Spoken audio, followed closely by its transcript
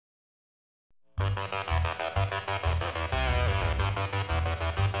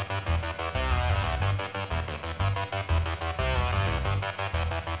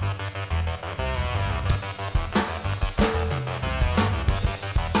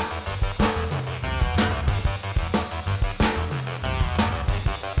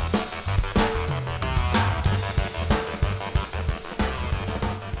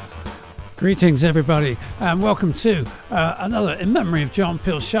Greetings everybody and welcome to another In Memory of John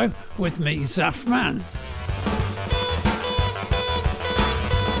Peel show with me, Zafman.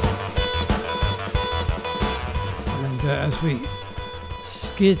 And as we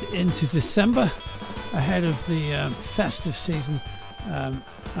skid into December ahead of the festive season,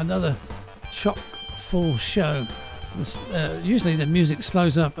 another chock full show. Usually the music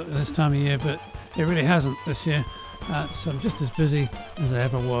slows up at this time of year, but it really hasn't this year. So I'm just as busy as I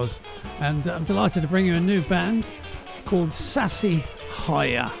ever was, and I'm delighted to bring you a new band called Sassy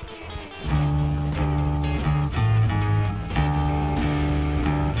Higher.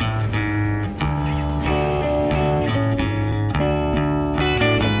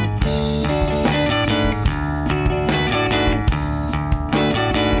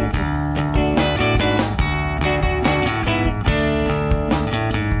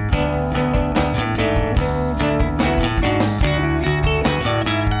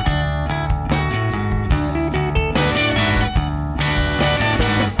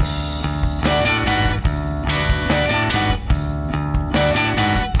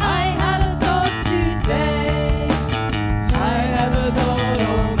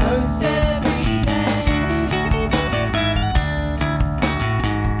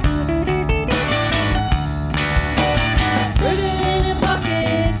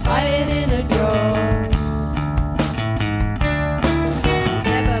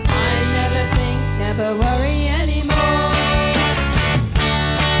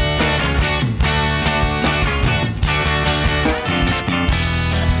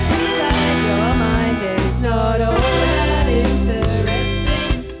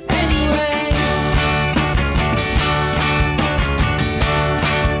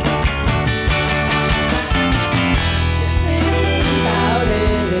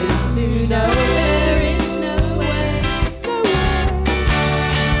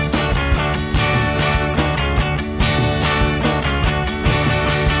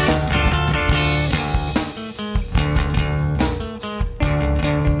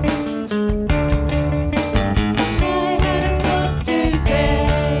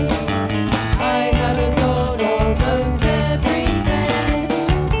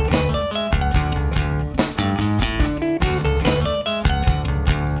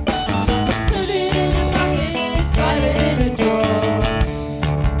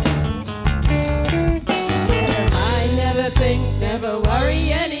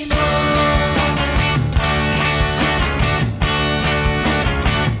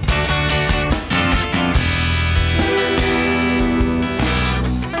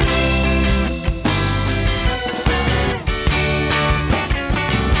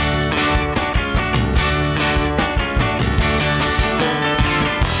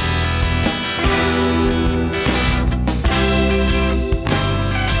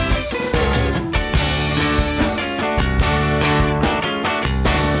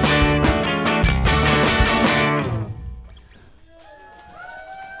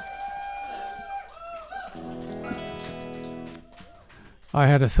 I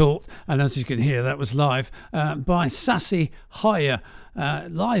Had a Thought, and as you can hear, that was live by Sassy Higher,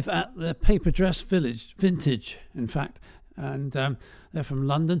 live at the Paper Dress Village, Vintage, in fact, and they're from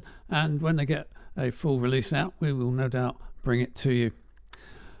London, and when they get a full release out, we will no doubt bring it to you.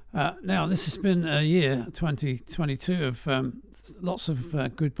 Now, this has been a year, 2022, of lots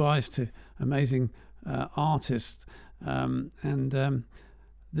of goodbyes to amazing artists, and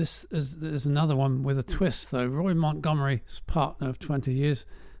there's another one with a twist, though. Roy Montgomery's partner of 20 years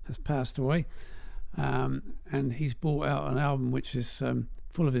has passed away, and he's brought out an album which is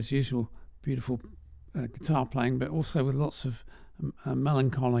full of his usual beautiful guitar playing, but also with lots of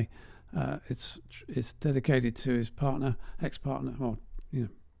melancholy. It's dedicated to his partner, ex-partner, or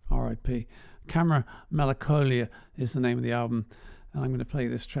R.I.P. Camera Melancholia is the name of the album, and I'm going to play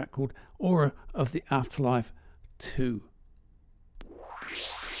this track called Aura of the Afterlife 2.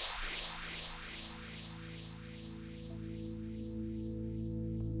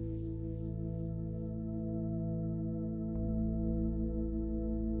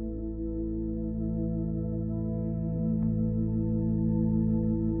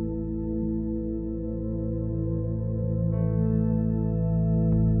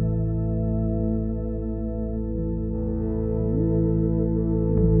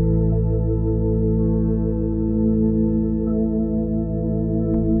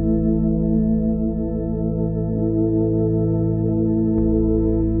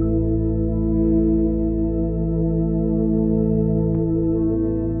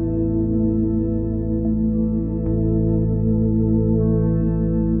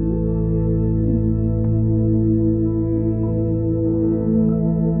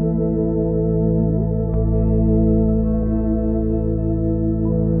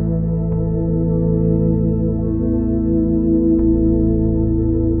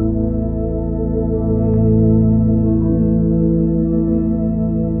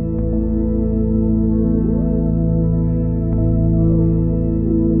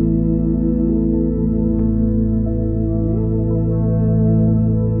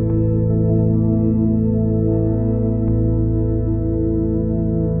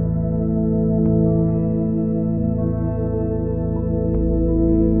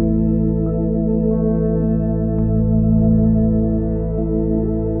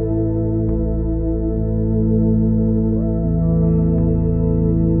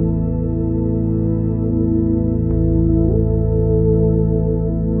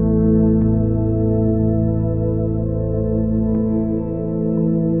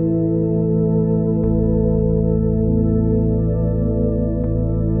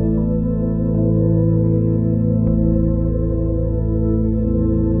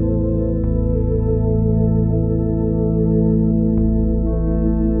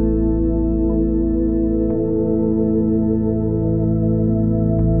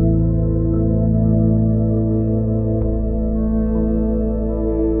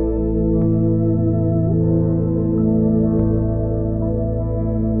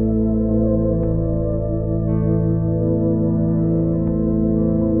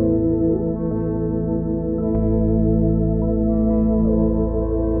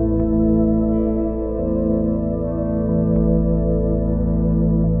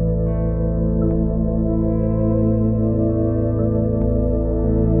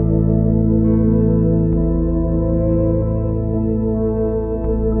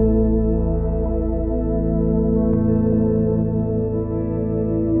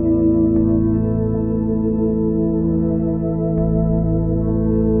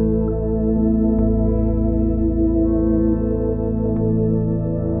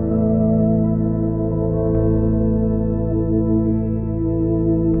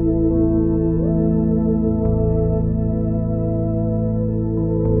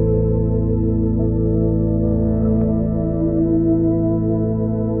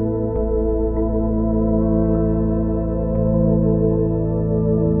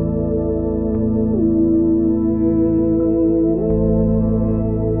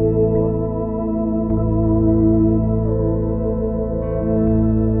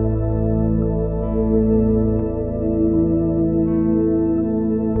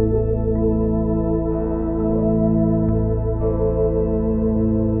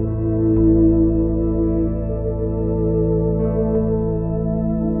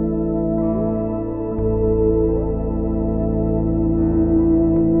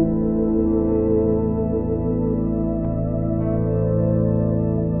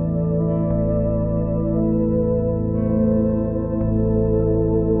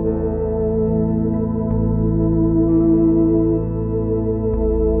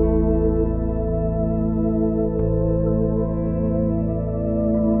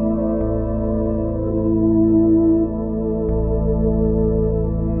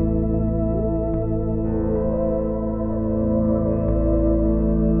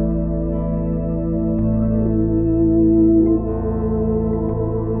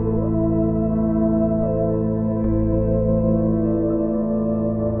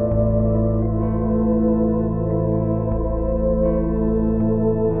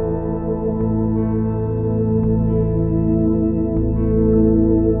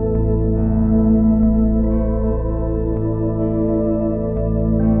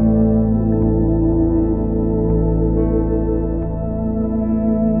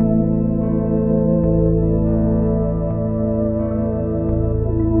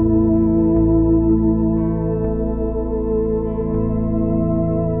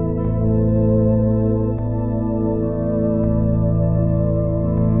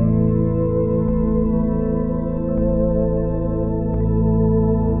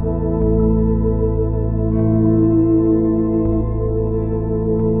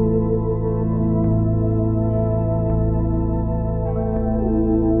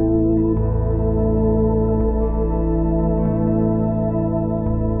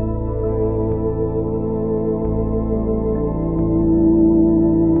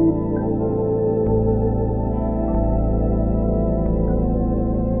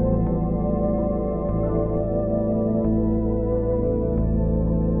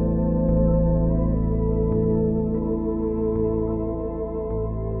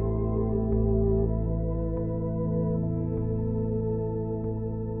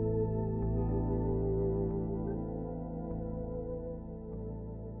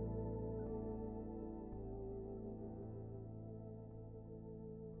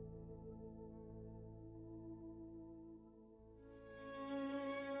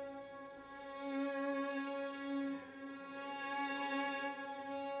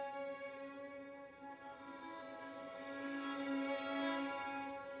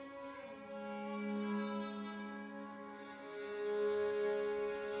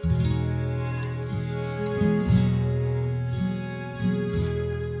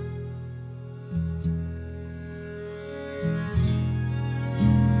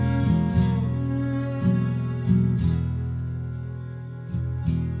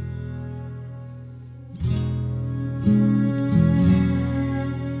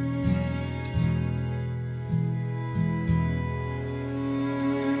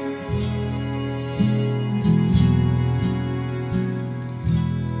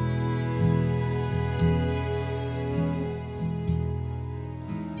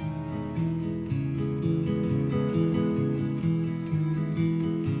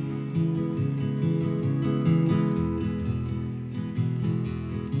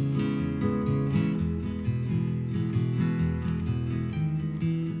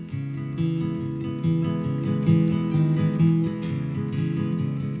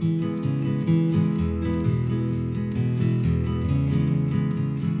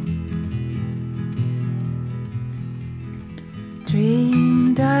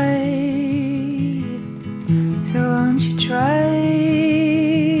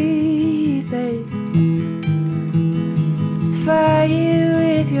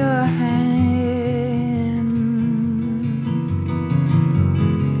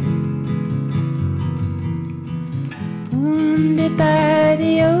 by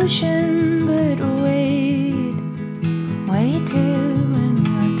the ocean, but wait, wait till when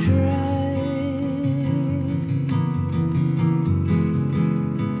you're dry.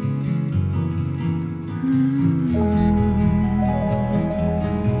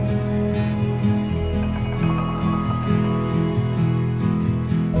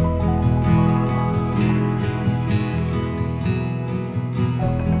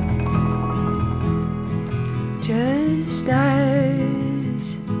 Just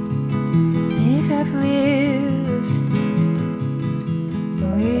as if I've lived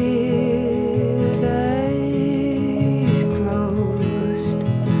with eyes closed,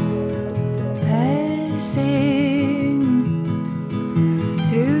 passing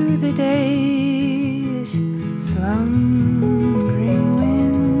through the days, slumbering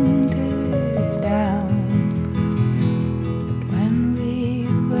winter down. But when we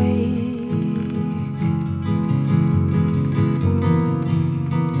wake,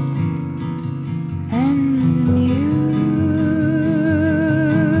 and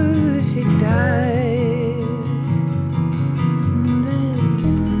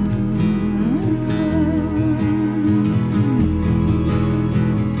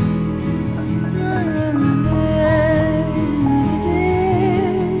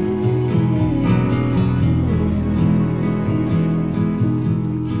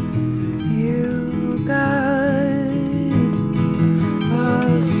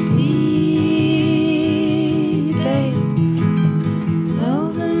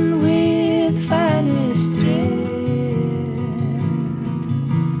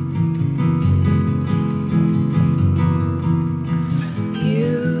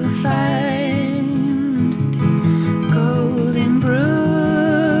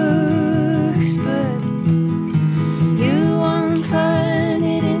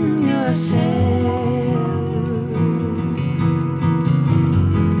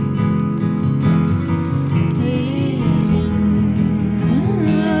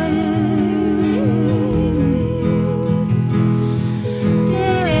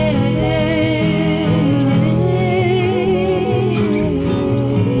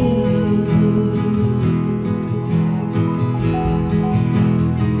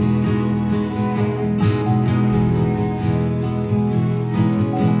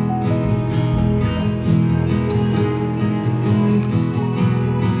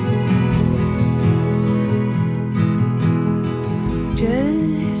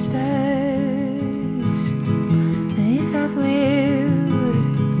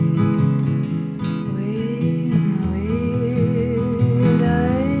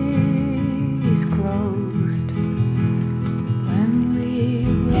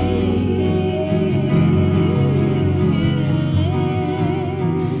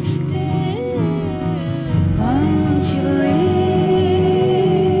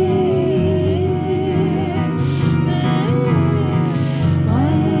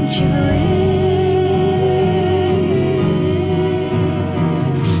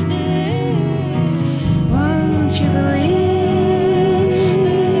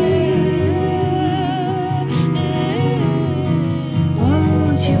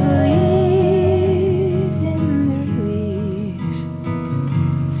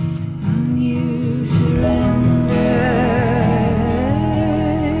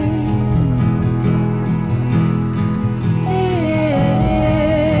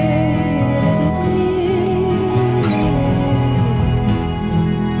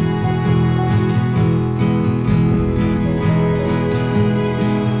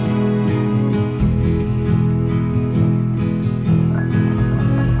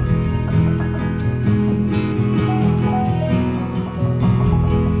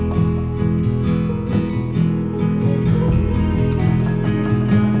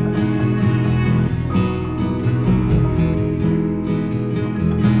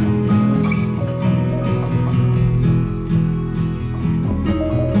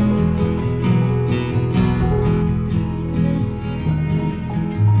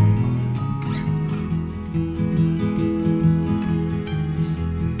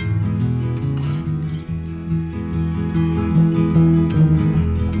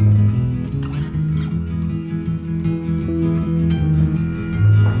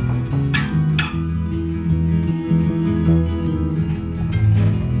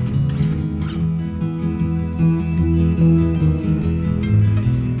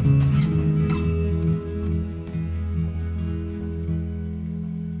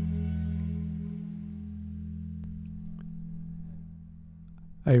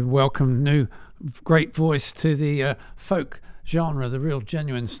A welcome new great voice to the folk genre, the real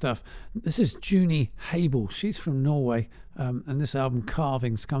genuine stuff. This is Junie Habel. She's from Norway, and this album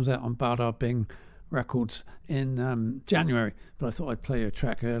Carvings comes out on Badar Bing Records in January, but I thought I'd play a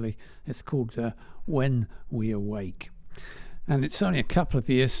track early. It's called When We Awake, and it's only a couple of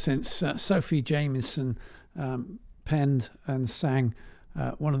years since Sophie Jamieson penned and sang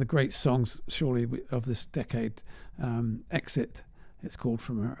one of the great songs surely of this decade, Exit. It's called,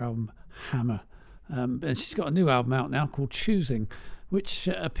 from her album Hammer. And she's got a new album out now called Choosing, which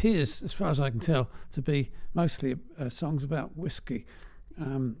appears, as far as I can tell, to be mostly songs about whiskey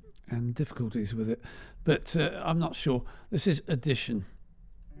and difficulties with it. But I'm not sure. This is Addition.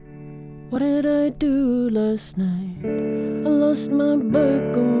 What did I do last night? I lost my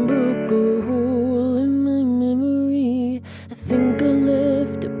book and broke a hole in my memory. I think I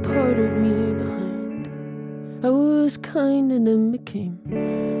left a part of me behind. I was kind and then became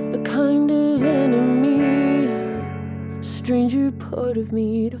a kind of enemy, stranger part of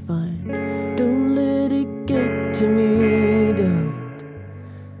me to find. Don't let it get to me, don't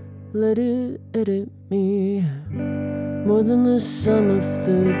let it edit me. More than the sum of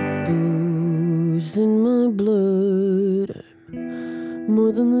the booze in my blood,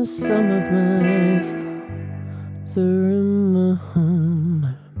 more than the sum of my father in my home,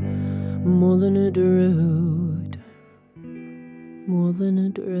 more than a road, more than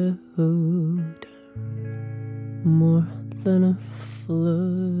a road, more than a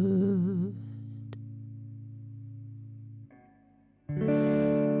flood.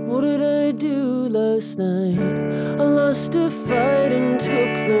 What did I do last night? I lost a fight and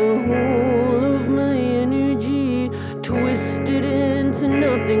took the whole of my energy, twisted into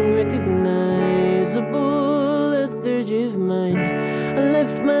nothing recognizable lethargy of mind. I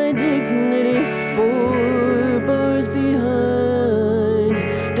left my dignity 4 bars behind.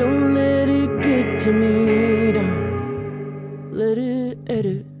 Don't let it get to me, don't let it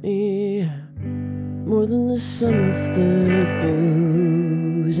edit me. More than the sum of the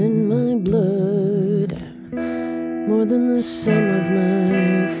booze in my blood, more than the sum of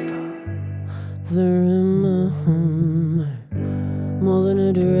my father in my home, more than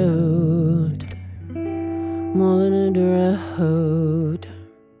a road, more than a road,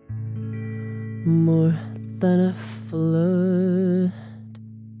 more than a flood.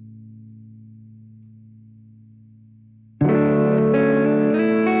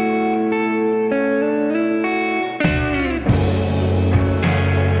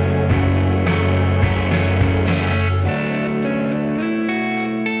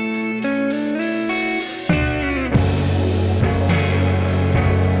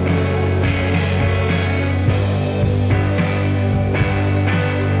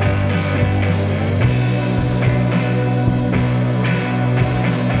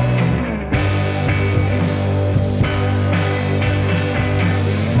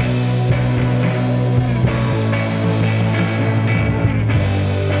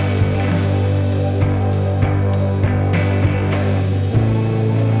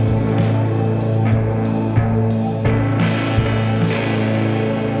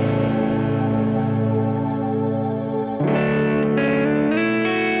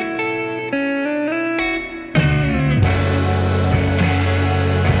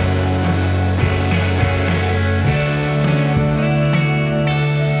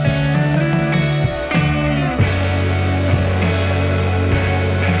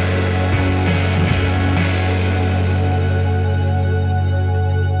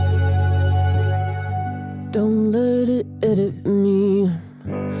 Don't let it edit me.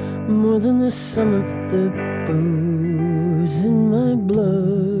 More than the sum of the booze in my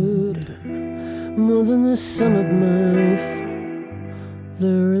blood, more than the sum of my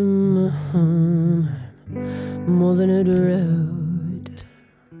father in my home, more than a road,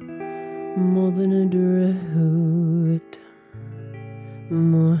 more than a road,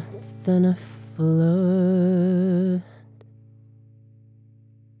 more than a flood.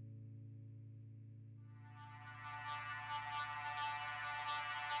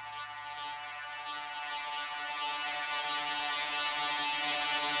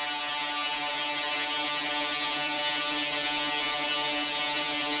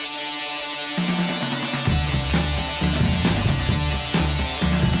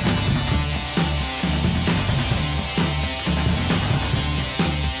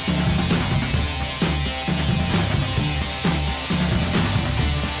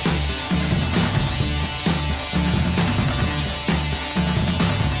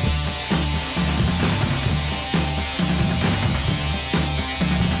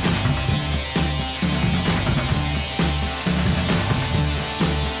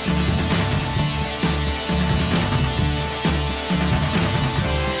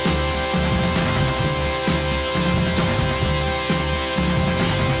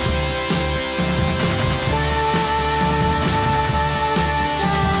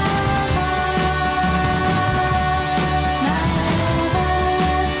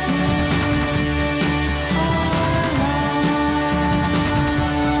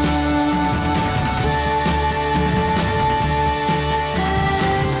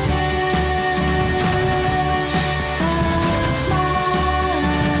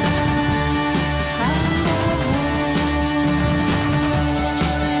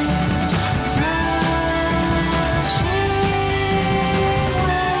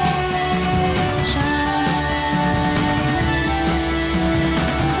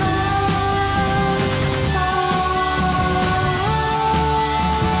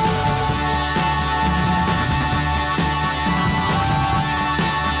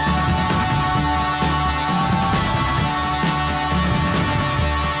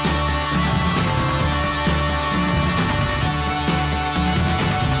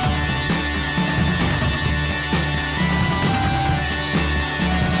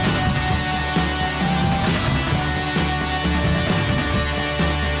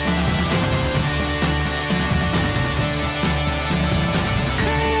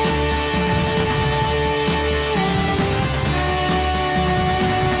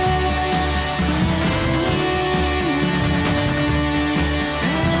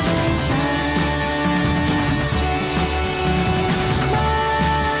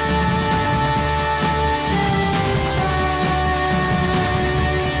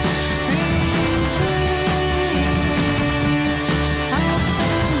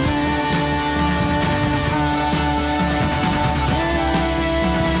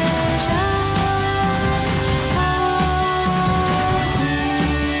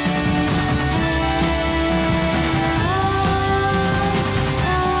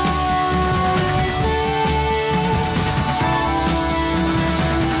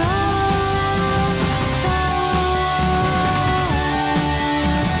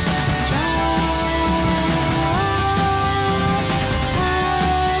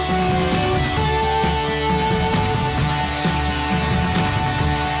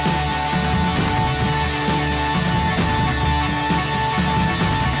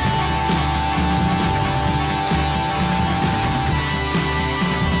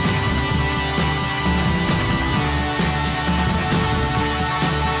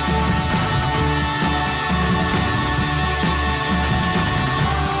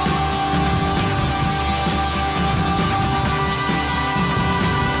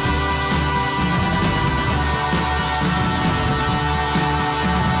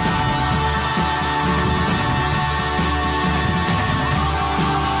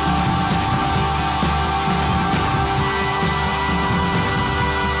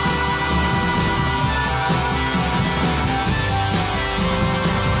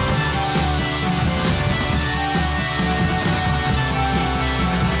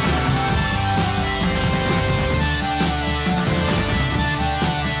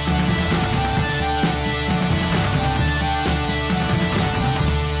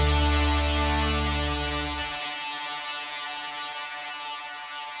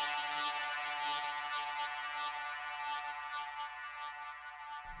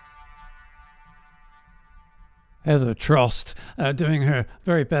 Heather Trost, doing her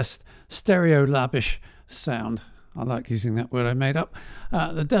very best stereo-labish sound. I like using that word I made up.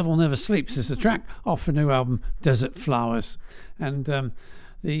 The Devil Never Sleeps is the track off her new album, Desert Flowers. And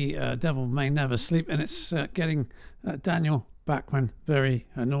the Devil May Never Sleep, and it's getting Daniel Bachman very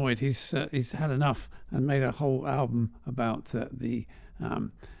annoyed. He's had enough and made a whole album about the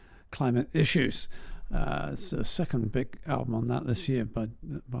climate issues. It's the second big album on that this year by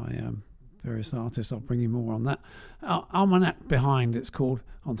various artists. I'll bring you more on that. Almanac Behind, it's called,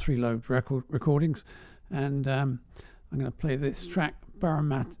 on Three Lobed Recordings. And I'm going to play this track,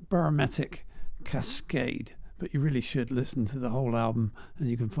 Barometric Cascade. But you really should listen to the whole album, and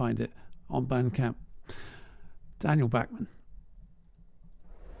you can find it on Bandcamp. Daniel Bachman.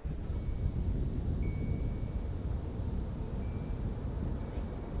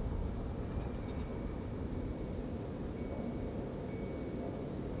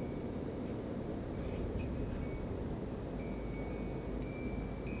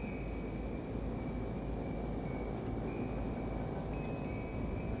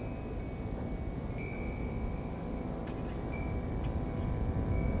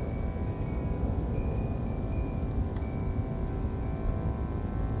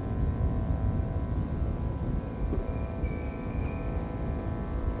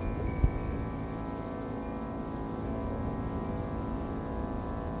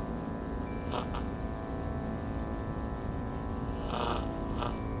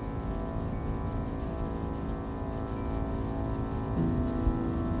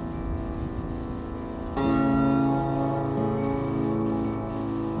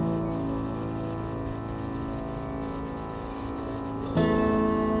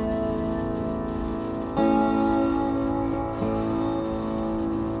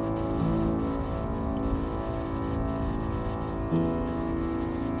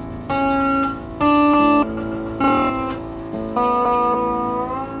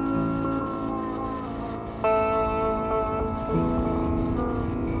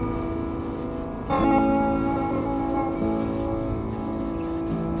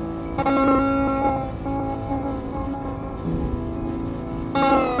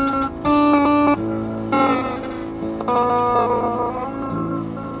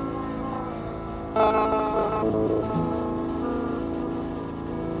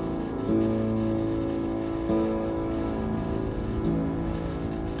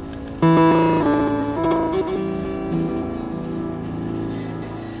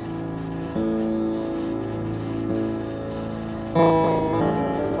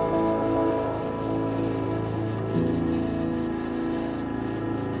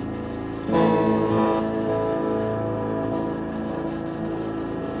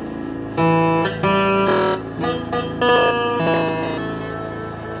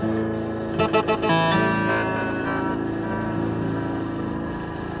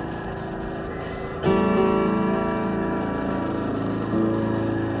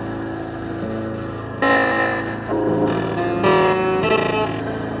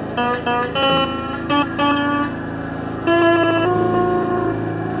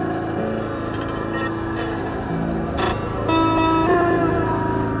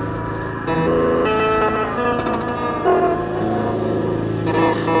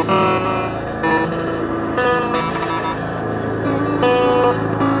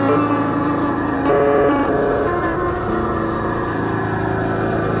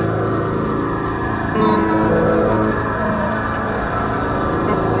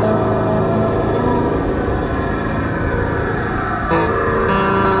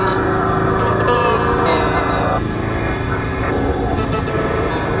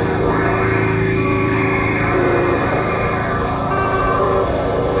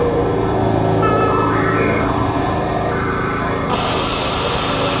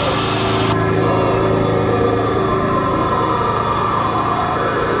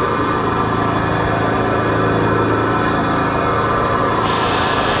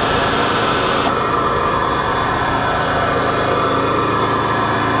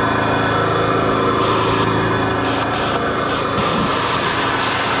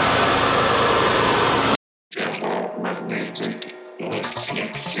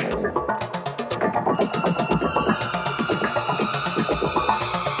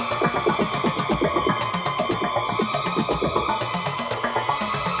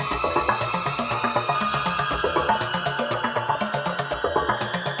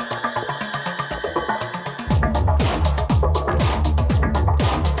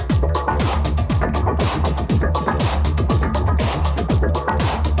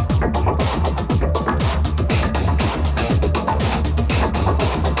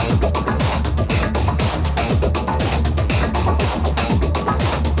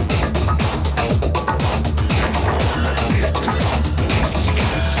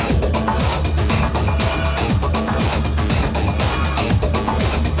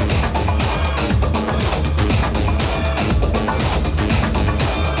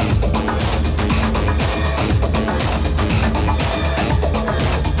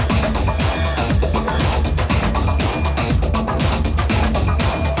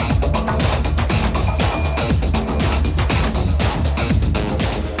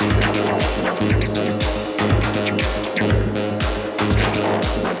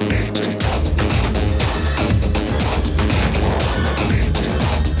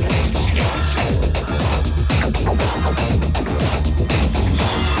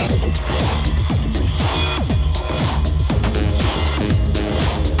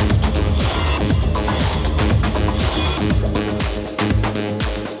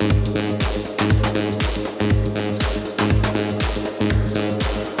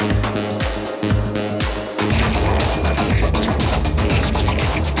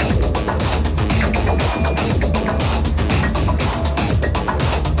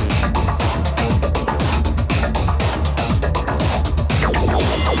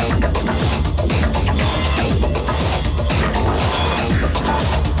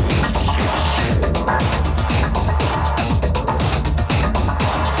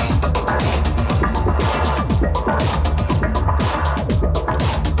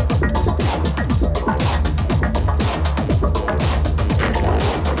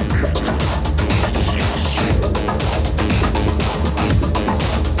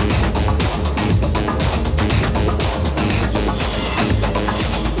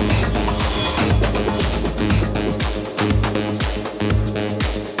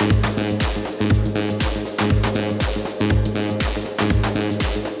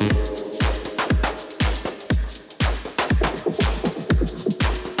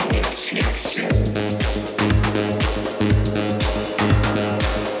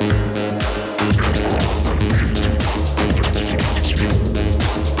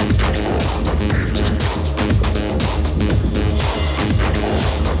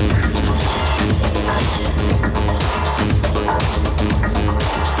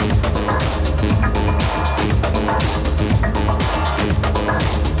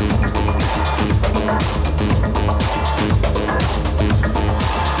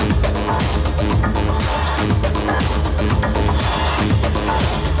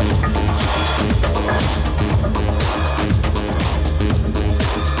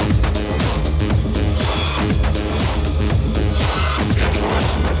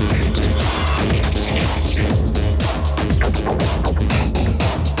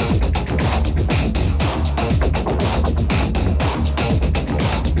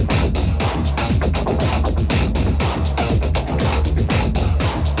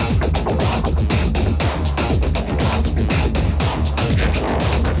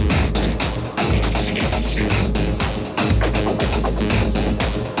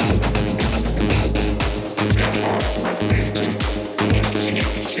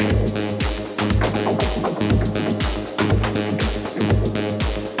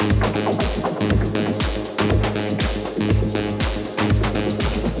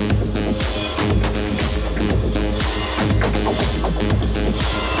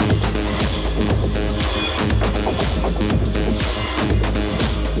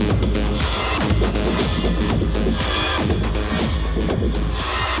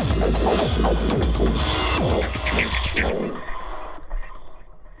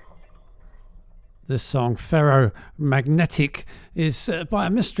 this song, Ferromagnetic, is by a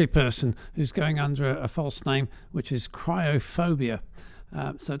mystery person who's going under a false name, which is Cryophobia.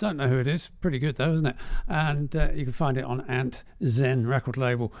 So I don't know who it is. Pretty good though, isn't it? And you can find it on Ant Zen record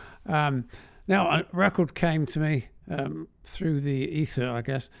label. Now, a record came to me through the ether, I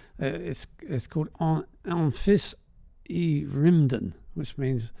guess. It's called Amphis I Rymden, which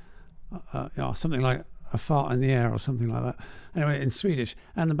means something like a fart in the air or something like that. Anyway, in Swedish.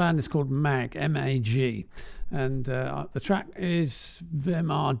 And the band is called MAG, M-A-G. And the track is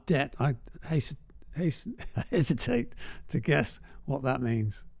Vemar Det. I hesitate to guess what that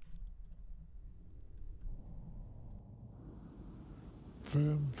means.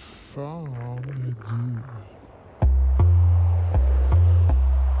 Vem fan är du?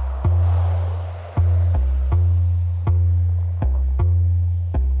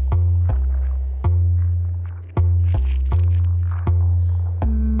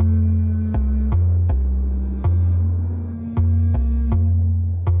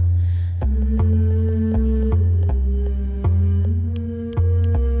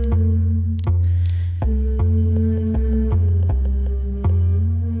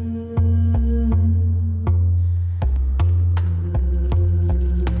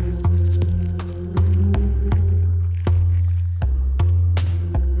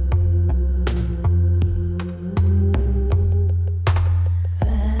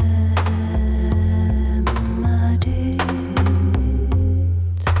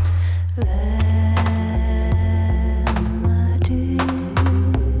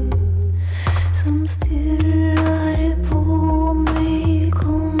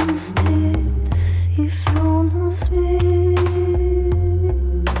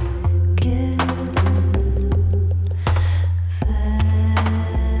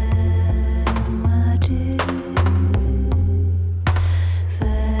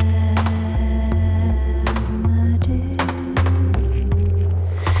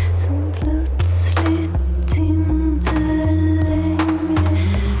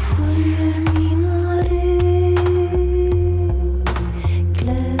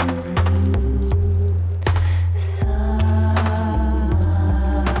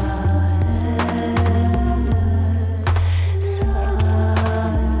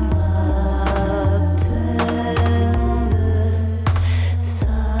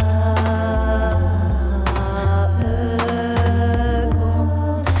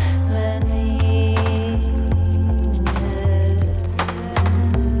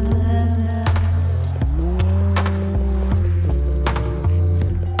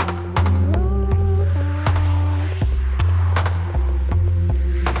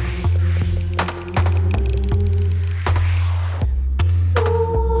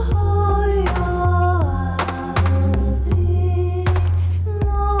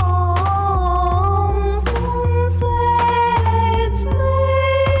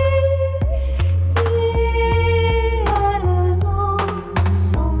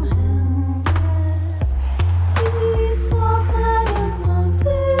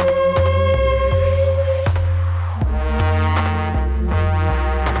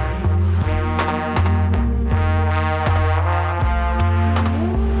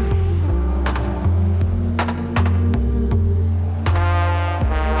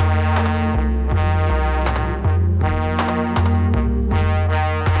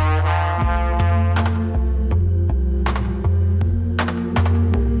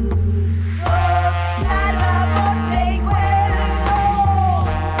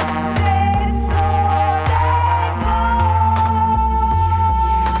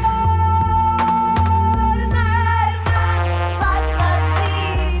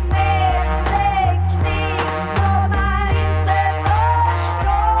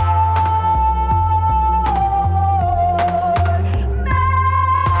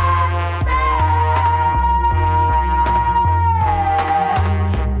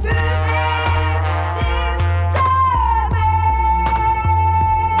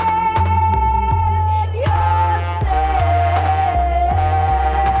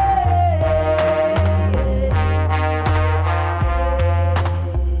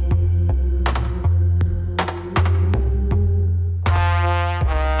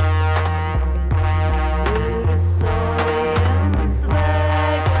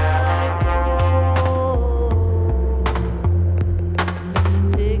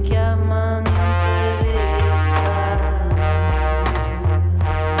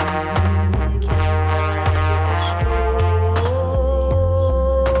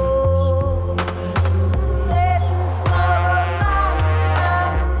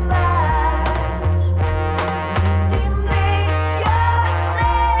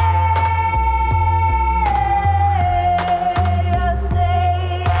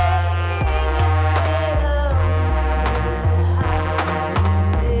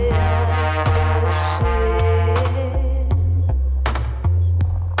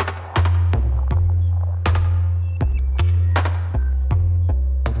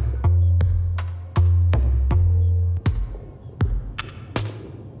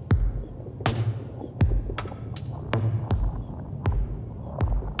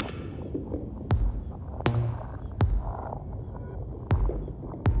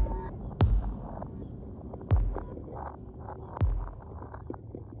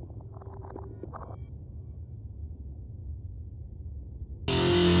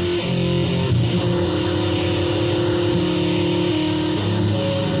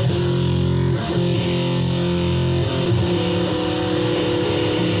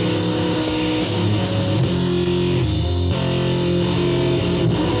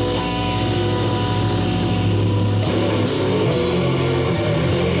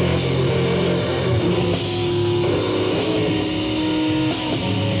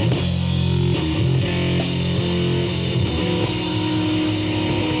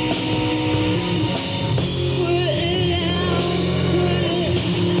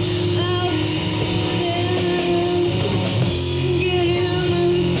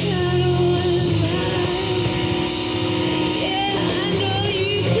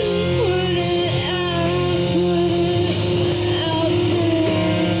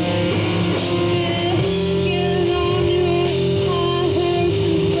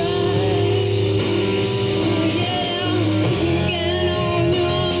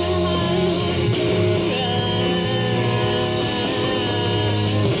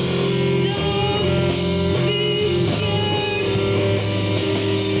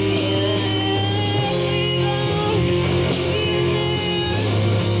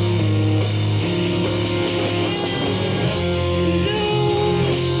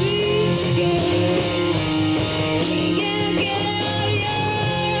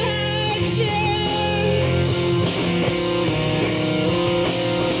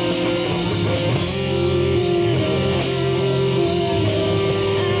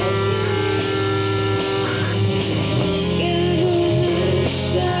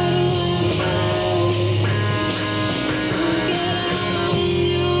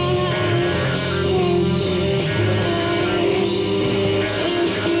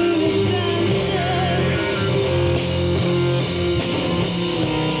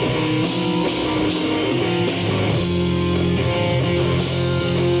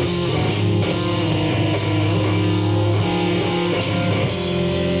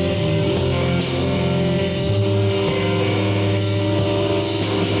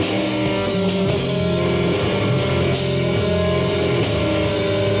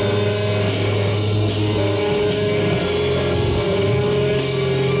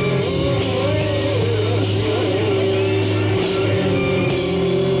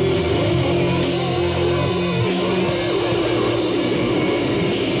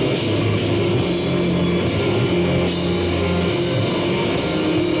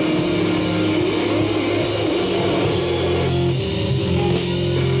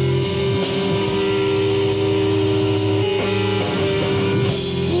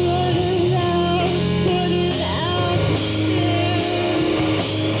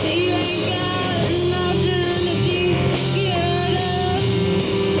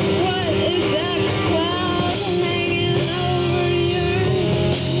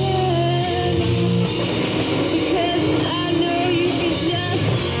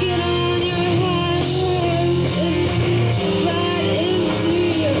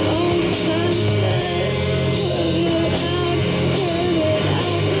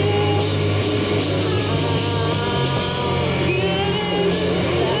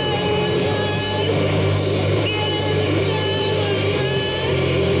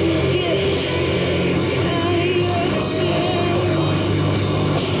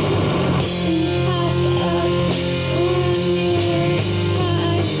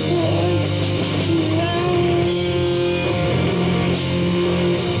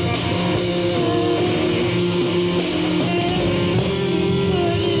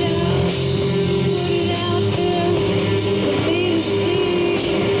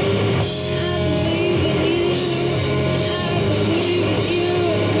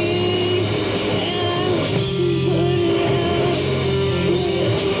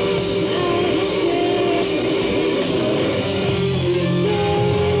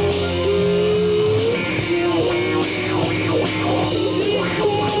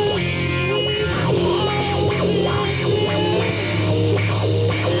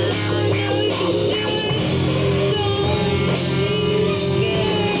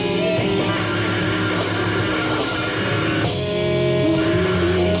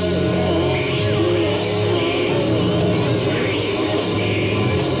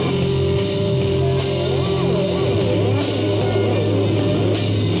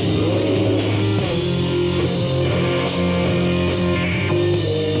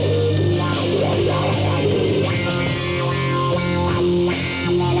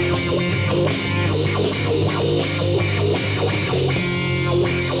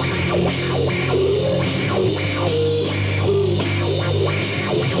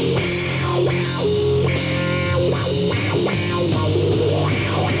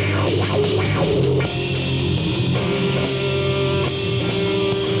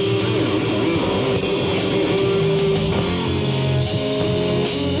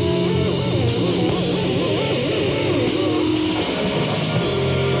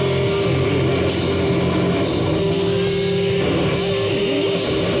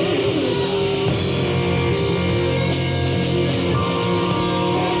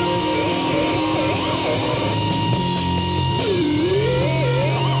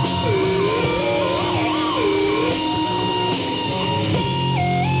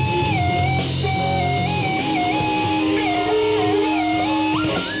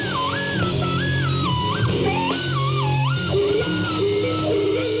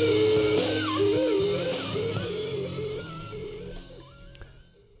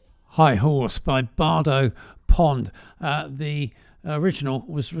 High Horse by Bardo Pond. The original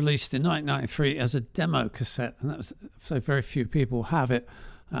was released in 1993 as a demo cassette, and that was so very few people have it.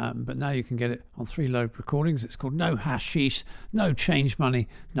 But now you can get it on 3 Lobe Recordings. It's called No Hashish, No Change Money,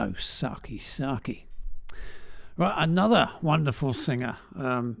 No Saki Saki. Right, another wonderful singer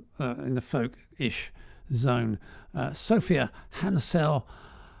in the folk-ish zone, Sophia Hansel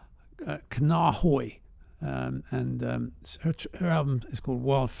Knahoy, and her album is called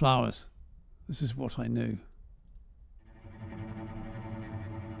Wildflowers. This is what I knew.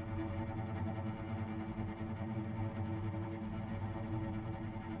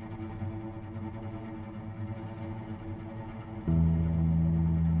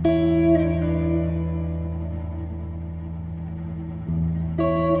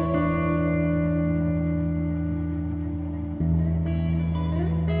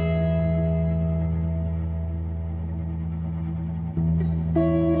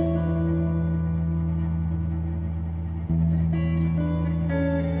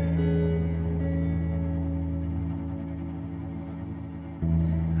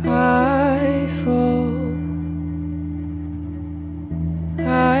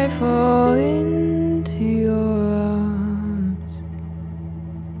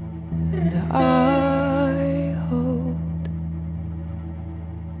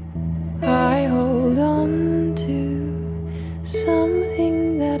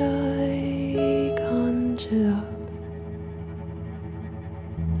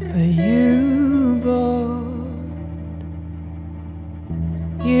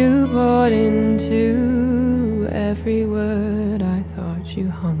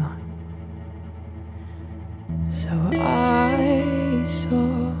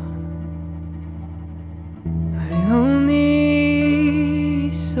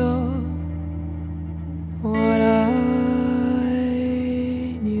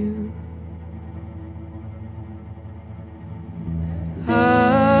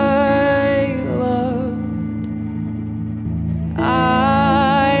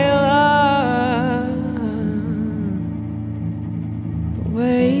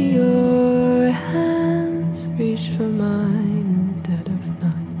 Way your hands reach for mine in the dead of night.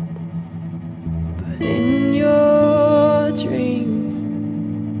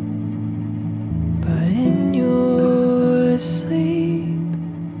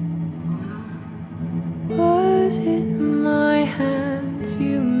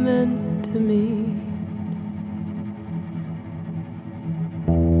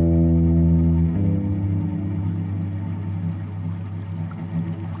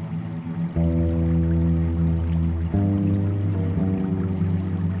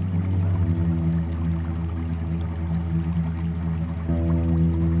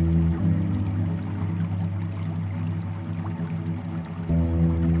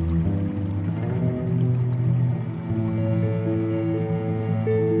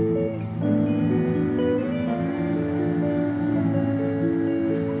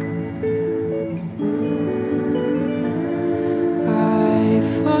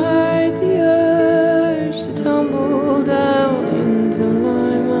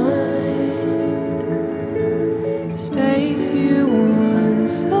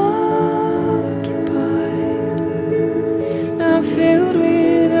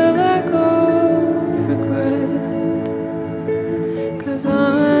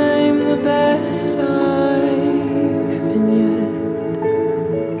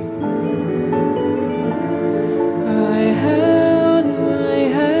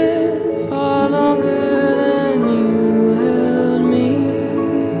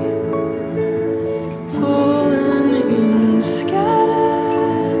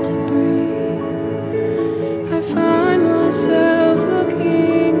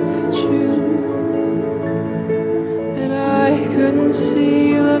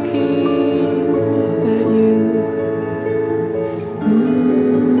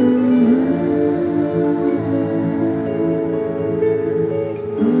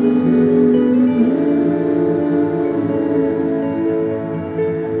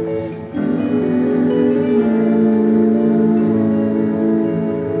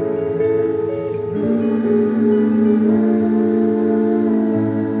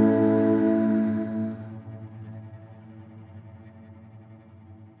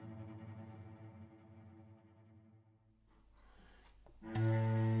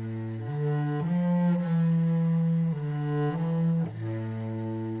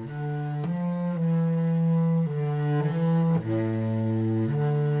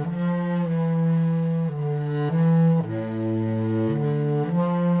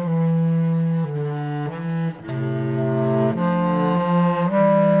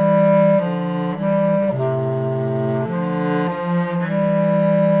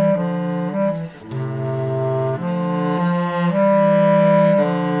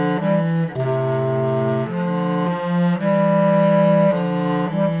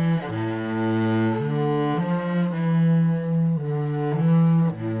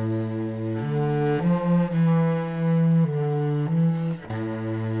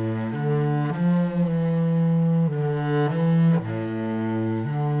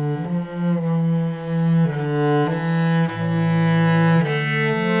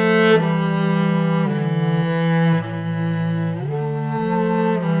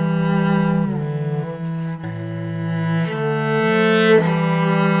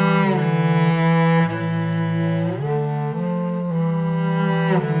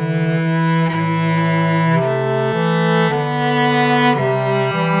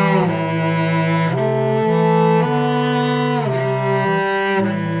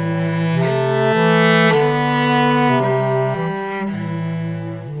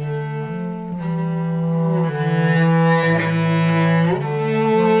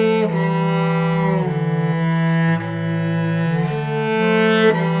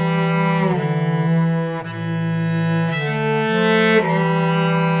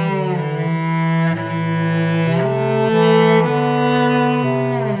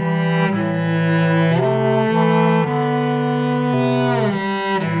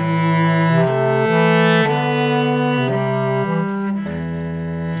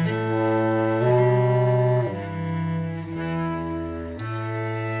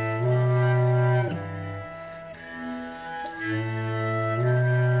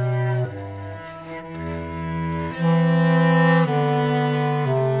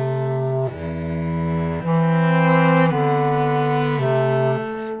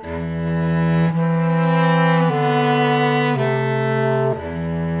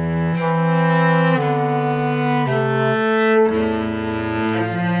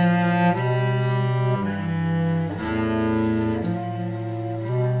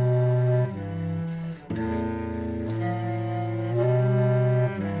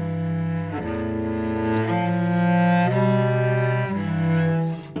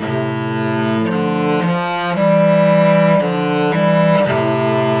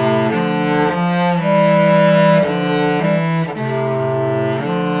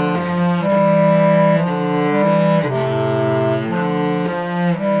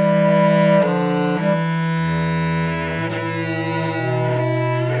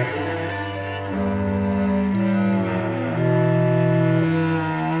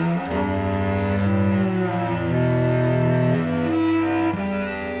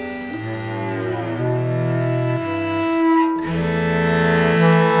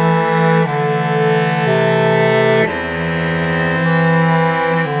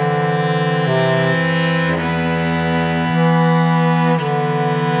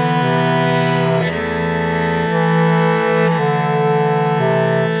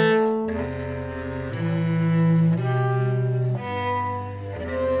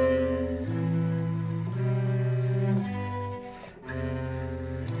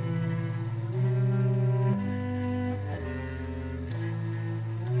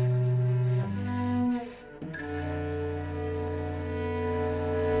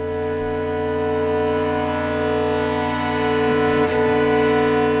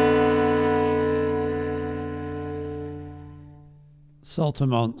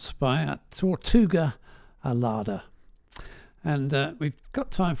 Saltamontes by Tortuga Alada. And we've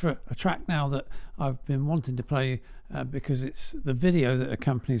got time for a track now that I've been wanting to play because it's the video that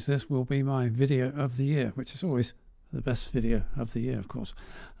accompanies this will be my video of the year, which is always the best video of the year, of course.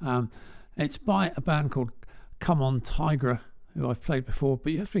 It's by a band called Come On Tigra, who I've played before,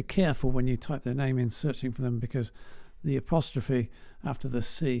 but you have to be careful when you type their name in searching for them, because the apostrophe after the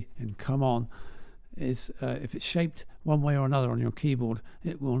C in Come On is, if it's shaped one way or another on your keyboard,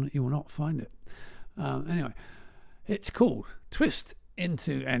 you will not find it. Anyway, it's called Twist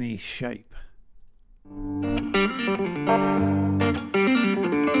Into Any Shape. Heat,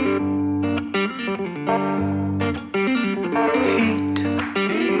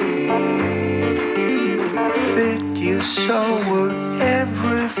 fit you so with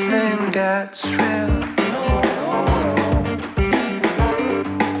everything that's real.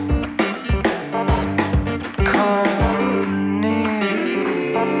 Come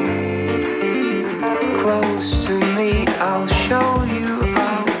near, close to me, I'll show you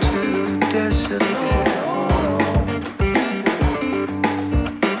how to disappear.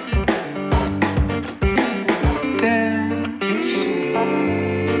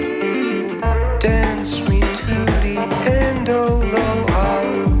 Dance me to the end, although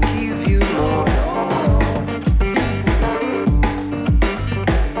I'll give you more.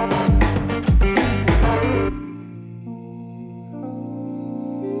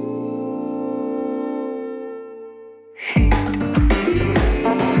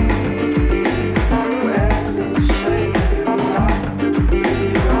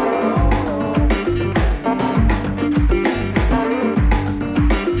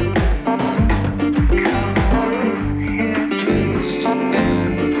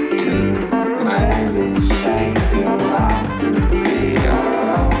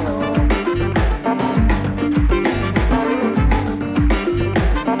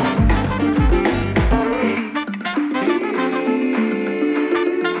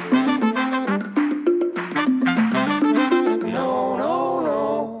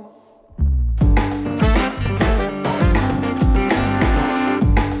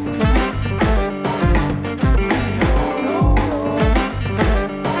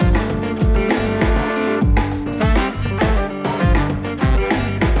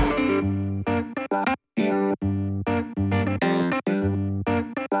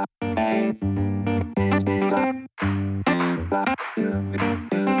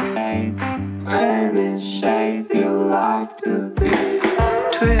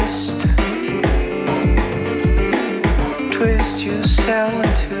 Twist yourself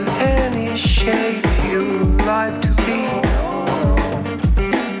into any shape you like to be.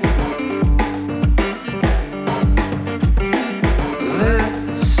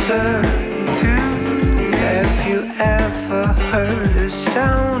 Listen to, have you ever heard the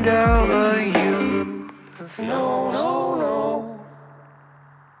sound of a you? No, no, no.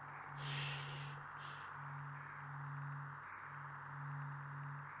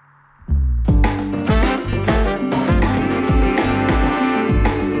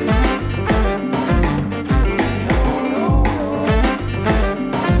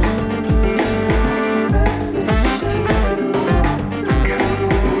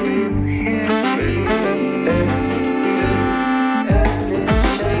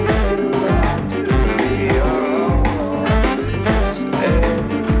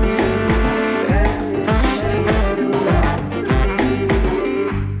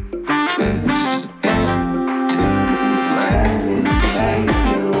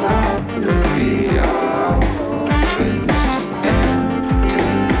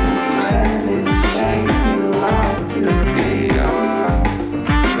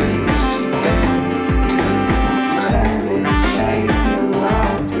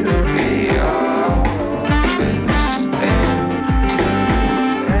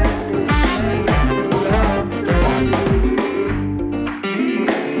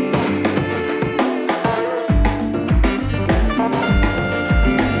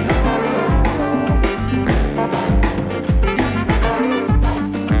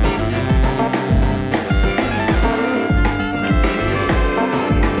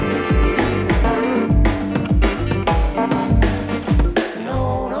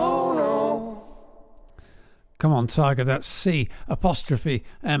 Come On Tiger, that's C apostrophe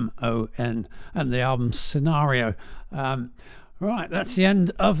M-O-N, and the album Scenario. Right, that's the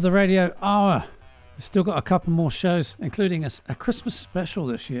end of the radio hour. We've still got a couple more shows, including a Christmas special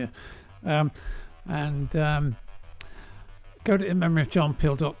this year. Go to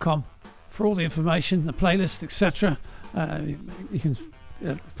inmemoryofjohnpeel.com for all the information, the playlist, etc. You can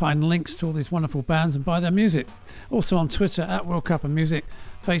find links to all these wonderful bands and buy their music. Also on Twitter at World Cup of Music.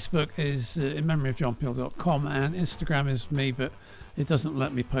 Facebook is inmemoryofjohnpeel.com, and Instagram is me, but it doesn't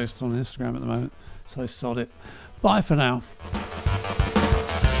let me post on Instagram at the moment, so sod it. Bye for now.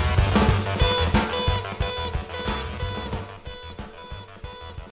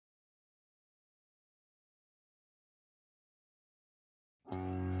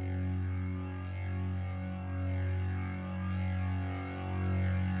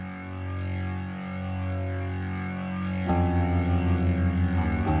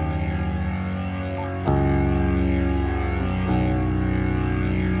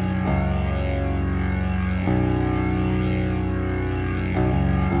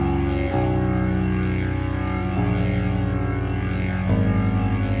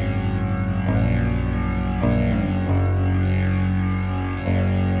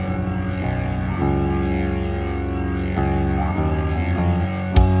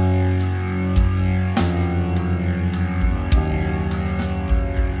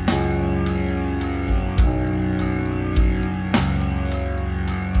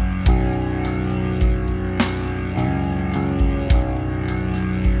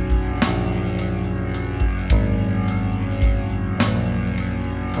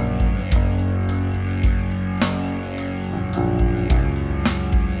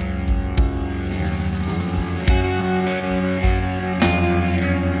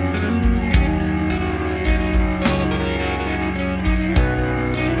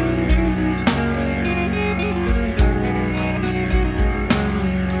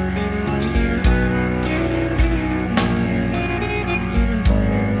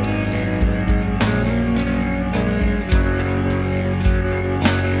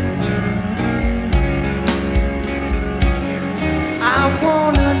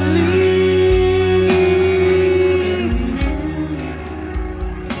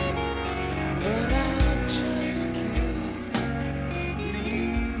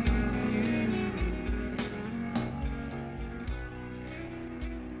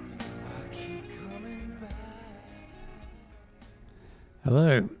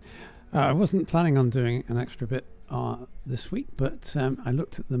 Hello. I wasn't planning on doing an extra bit this week, but I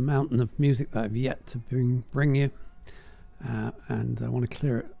looked at the mountain of music that I've yet to bring you, and I want to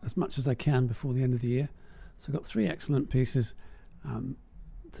clear it as much as I can before the end of the year. So I've got 3 excellent pieces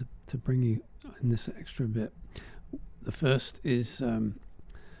to bring you in this extra bit. The first is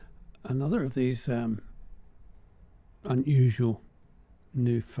another of these unusual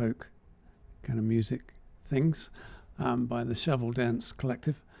new folk kind of music things by the Shovel Dance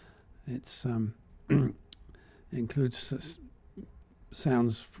Collective. It's includes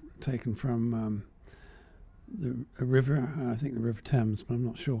sounds taken from a river, I think the River Thames, but I'm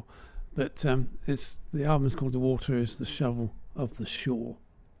not sure. But the album is called "The Water Is the Shovel of the Shore,"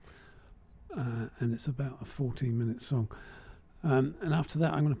 and it's about a 14-minute song. And after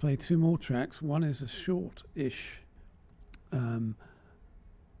that, I'm going to play 2 more tracks. One is a short-ish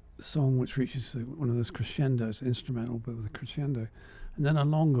song which reaches one of those crescendos, instrumental but with a crescendo, and then a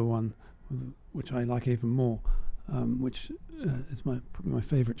longer one which I like even more, which is probably my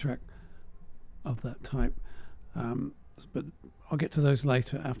favourite track of that type. But I'll get to those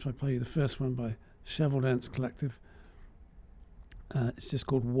later after I play you the first one by Shovel Dance Collective. It's just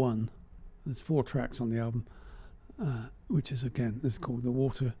called One. There's 4 tracks on the album, which is called "The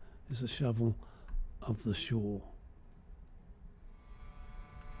Water Is a Shovel of the Shore."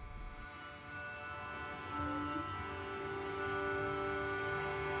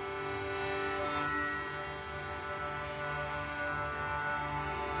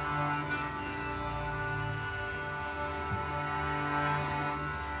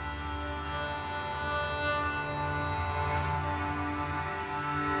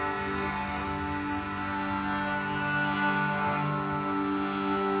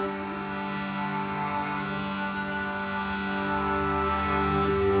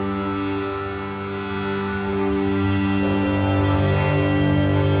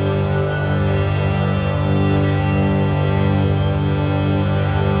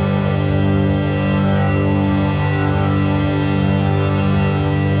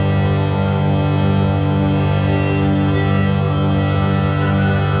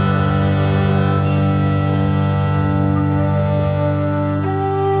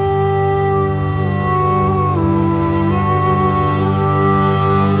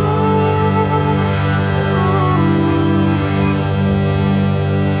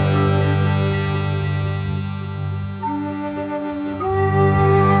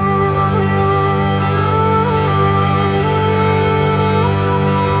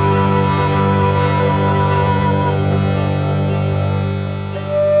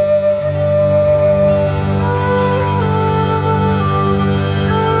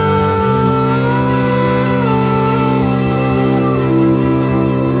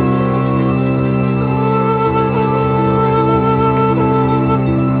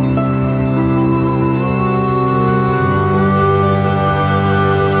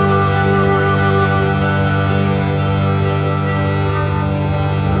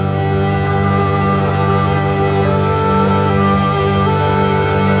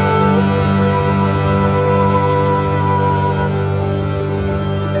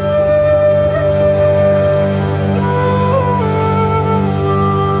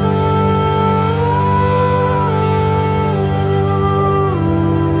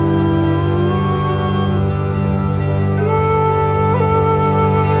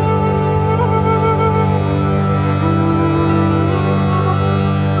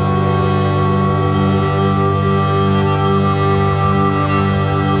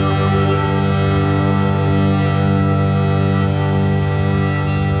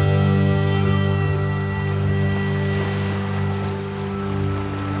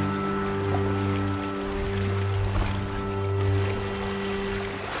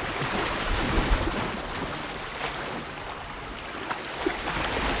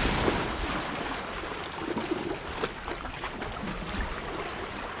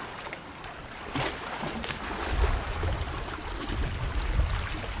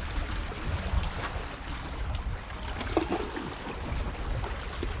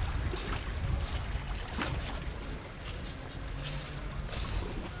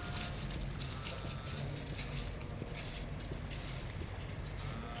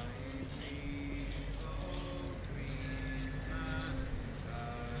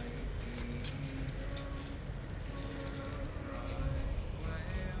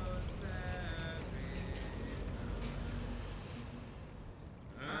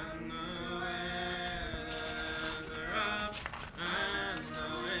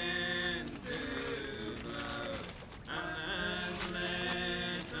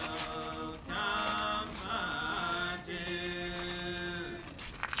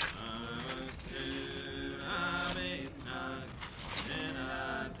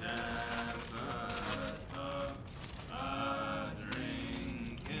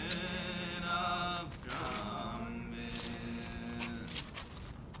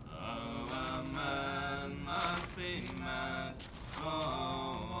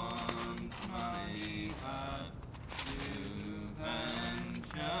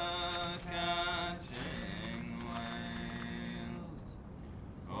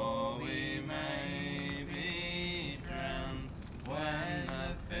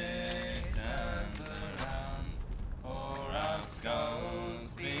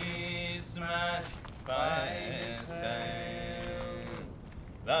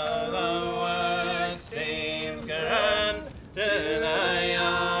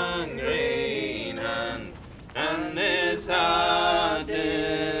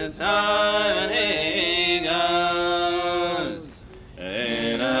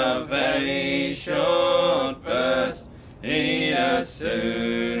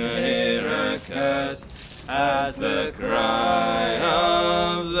 as the cry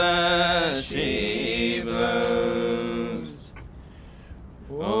of the sheep blows.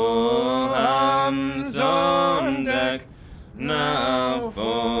 All hands on deck, now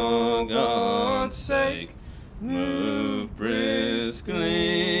for God's sake, move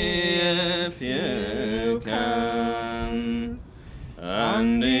briskly if you can.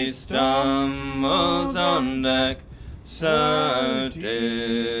 And he stumbles on deck, so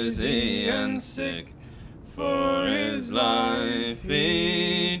dizzy and sick, for his life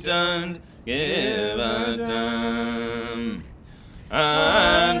he don't give a damn.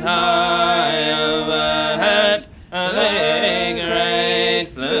 And high overhead the great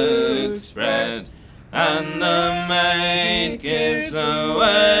flukes spread, and the mate gives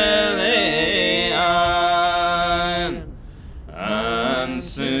away the iron, and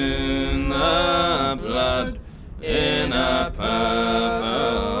soon the blood in a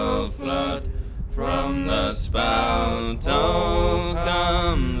purple flood from the spout all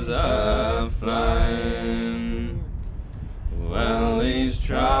comes a-flying. Well, these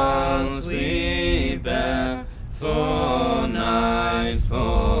trials we bear for night,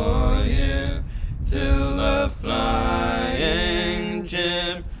 for year, till the flying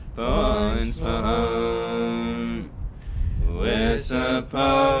jib points for home. We're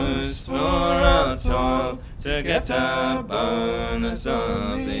supposed for our toil to get a bonus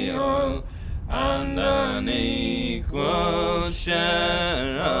of the oil and an equal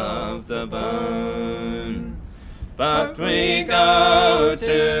share of the bone. But we go to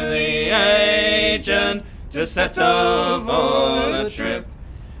the agent to settle for the trip,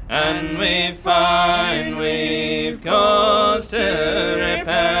 and we find we've cause to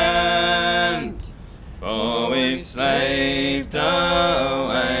repent, for we've slaved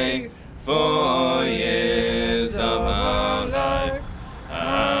away 4 years of our life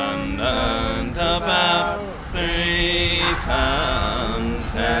and earned about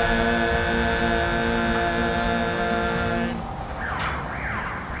 £3.10.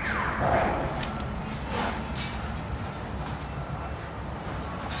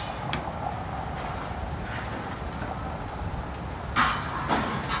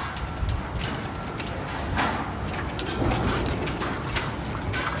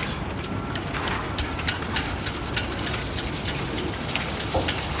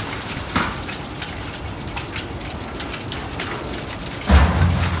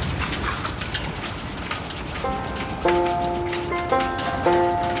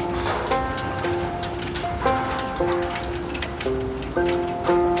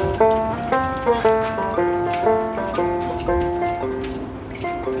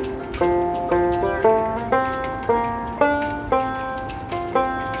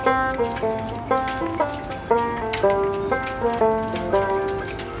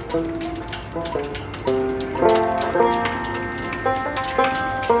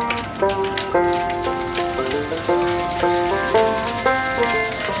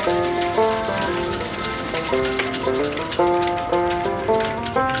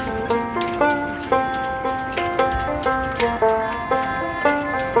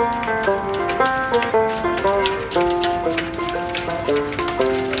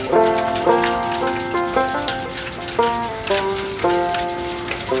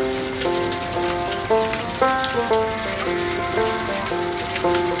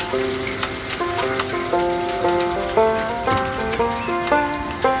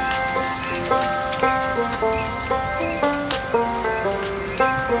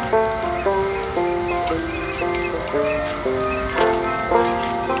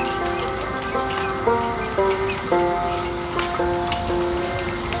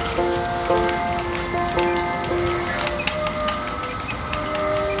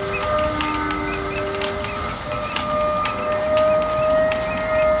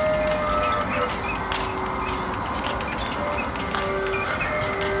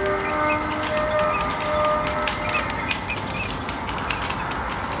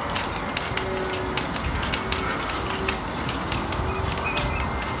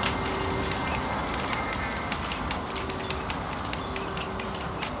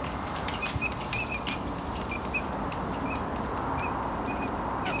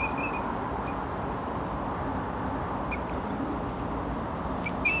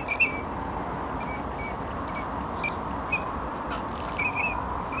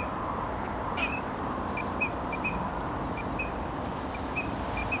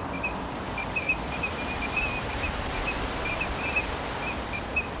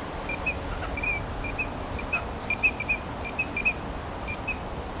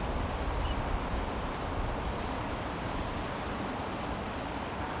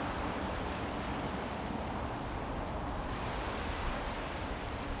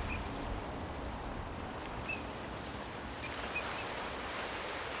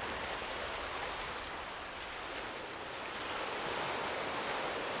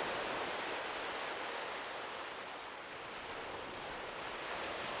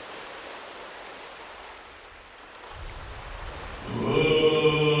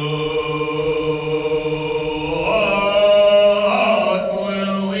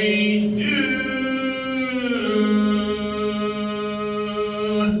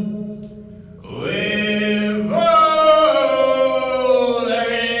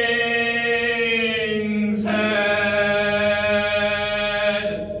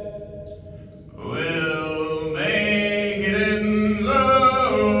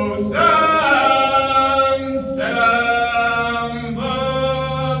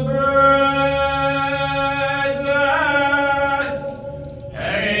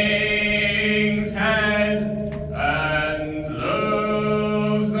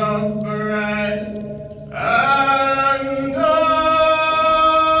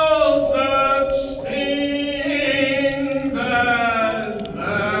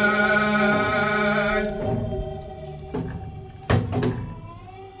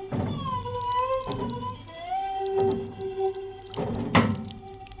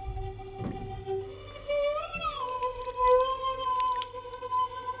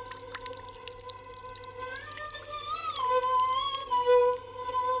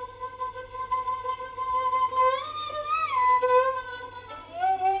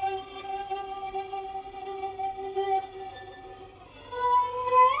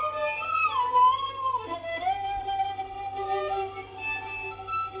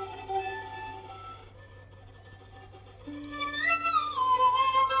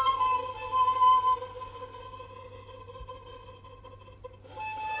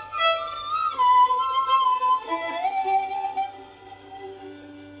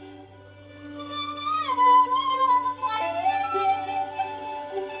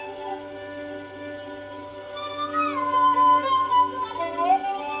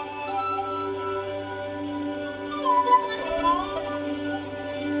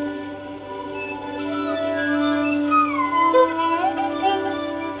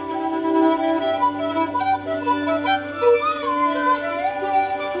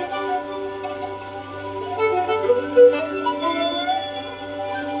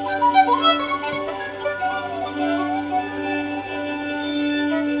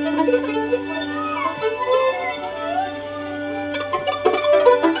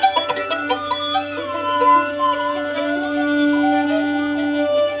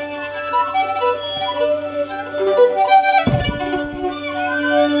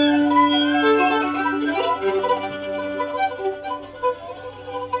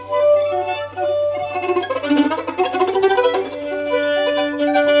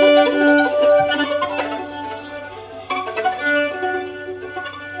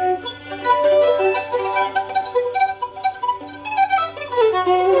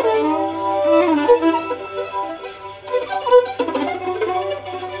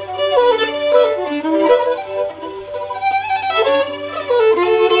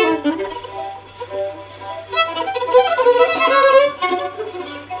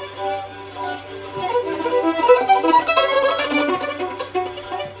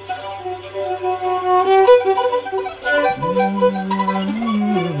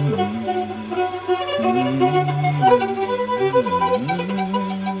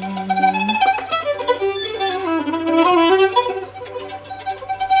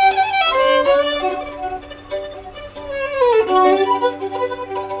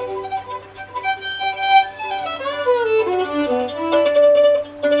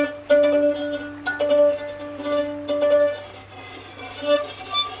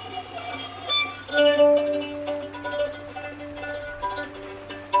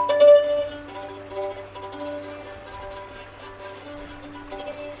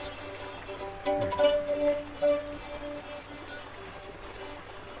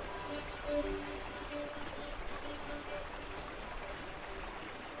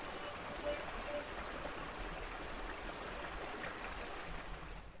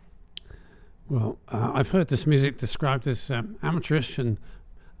 Well, I've heard this music described as amateurish and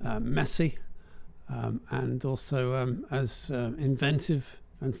messy, and also as inventive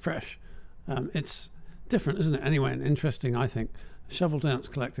and fresh. It's different, isn't it? Anyway, and interesting, I think. Shovel Dance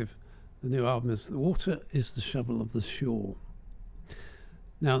Collective, the new album is The Water is the Shovel of the Shore.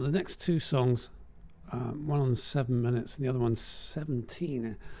 Now, the next two songs, one on 7 minutes and the other one's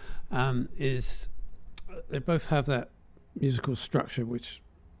 17, they both have that musical structure which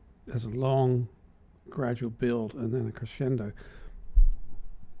has a long, gradual build and then a crescendo,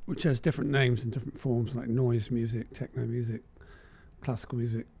 which has different names and different forms like noise music, techno music, classical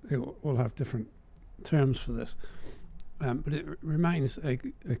music. They all have different terms for this, but it remains a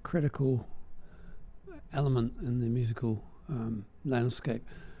critical element in the musical landscape.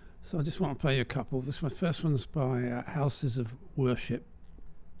 So I just want to play you a couple. My first one's by Houses of Worship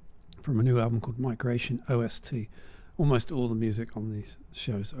from a new album called Migration OST. Almost all the music on these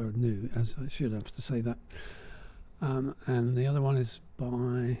shows are new, as I should have to say that. And the other one is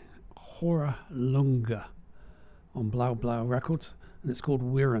by Hora Lunga on Blau Blau Records, and it's called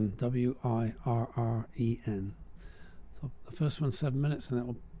Wirren, Wirren. So the first one's 7 minutes,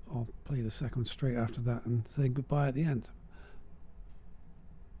 and I'll play the second one straight after that and say goodbye at the end.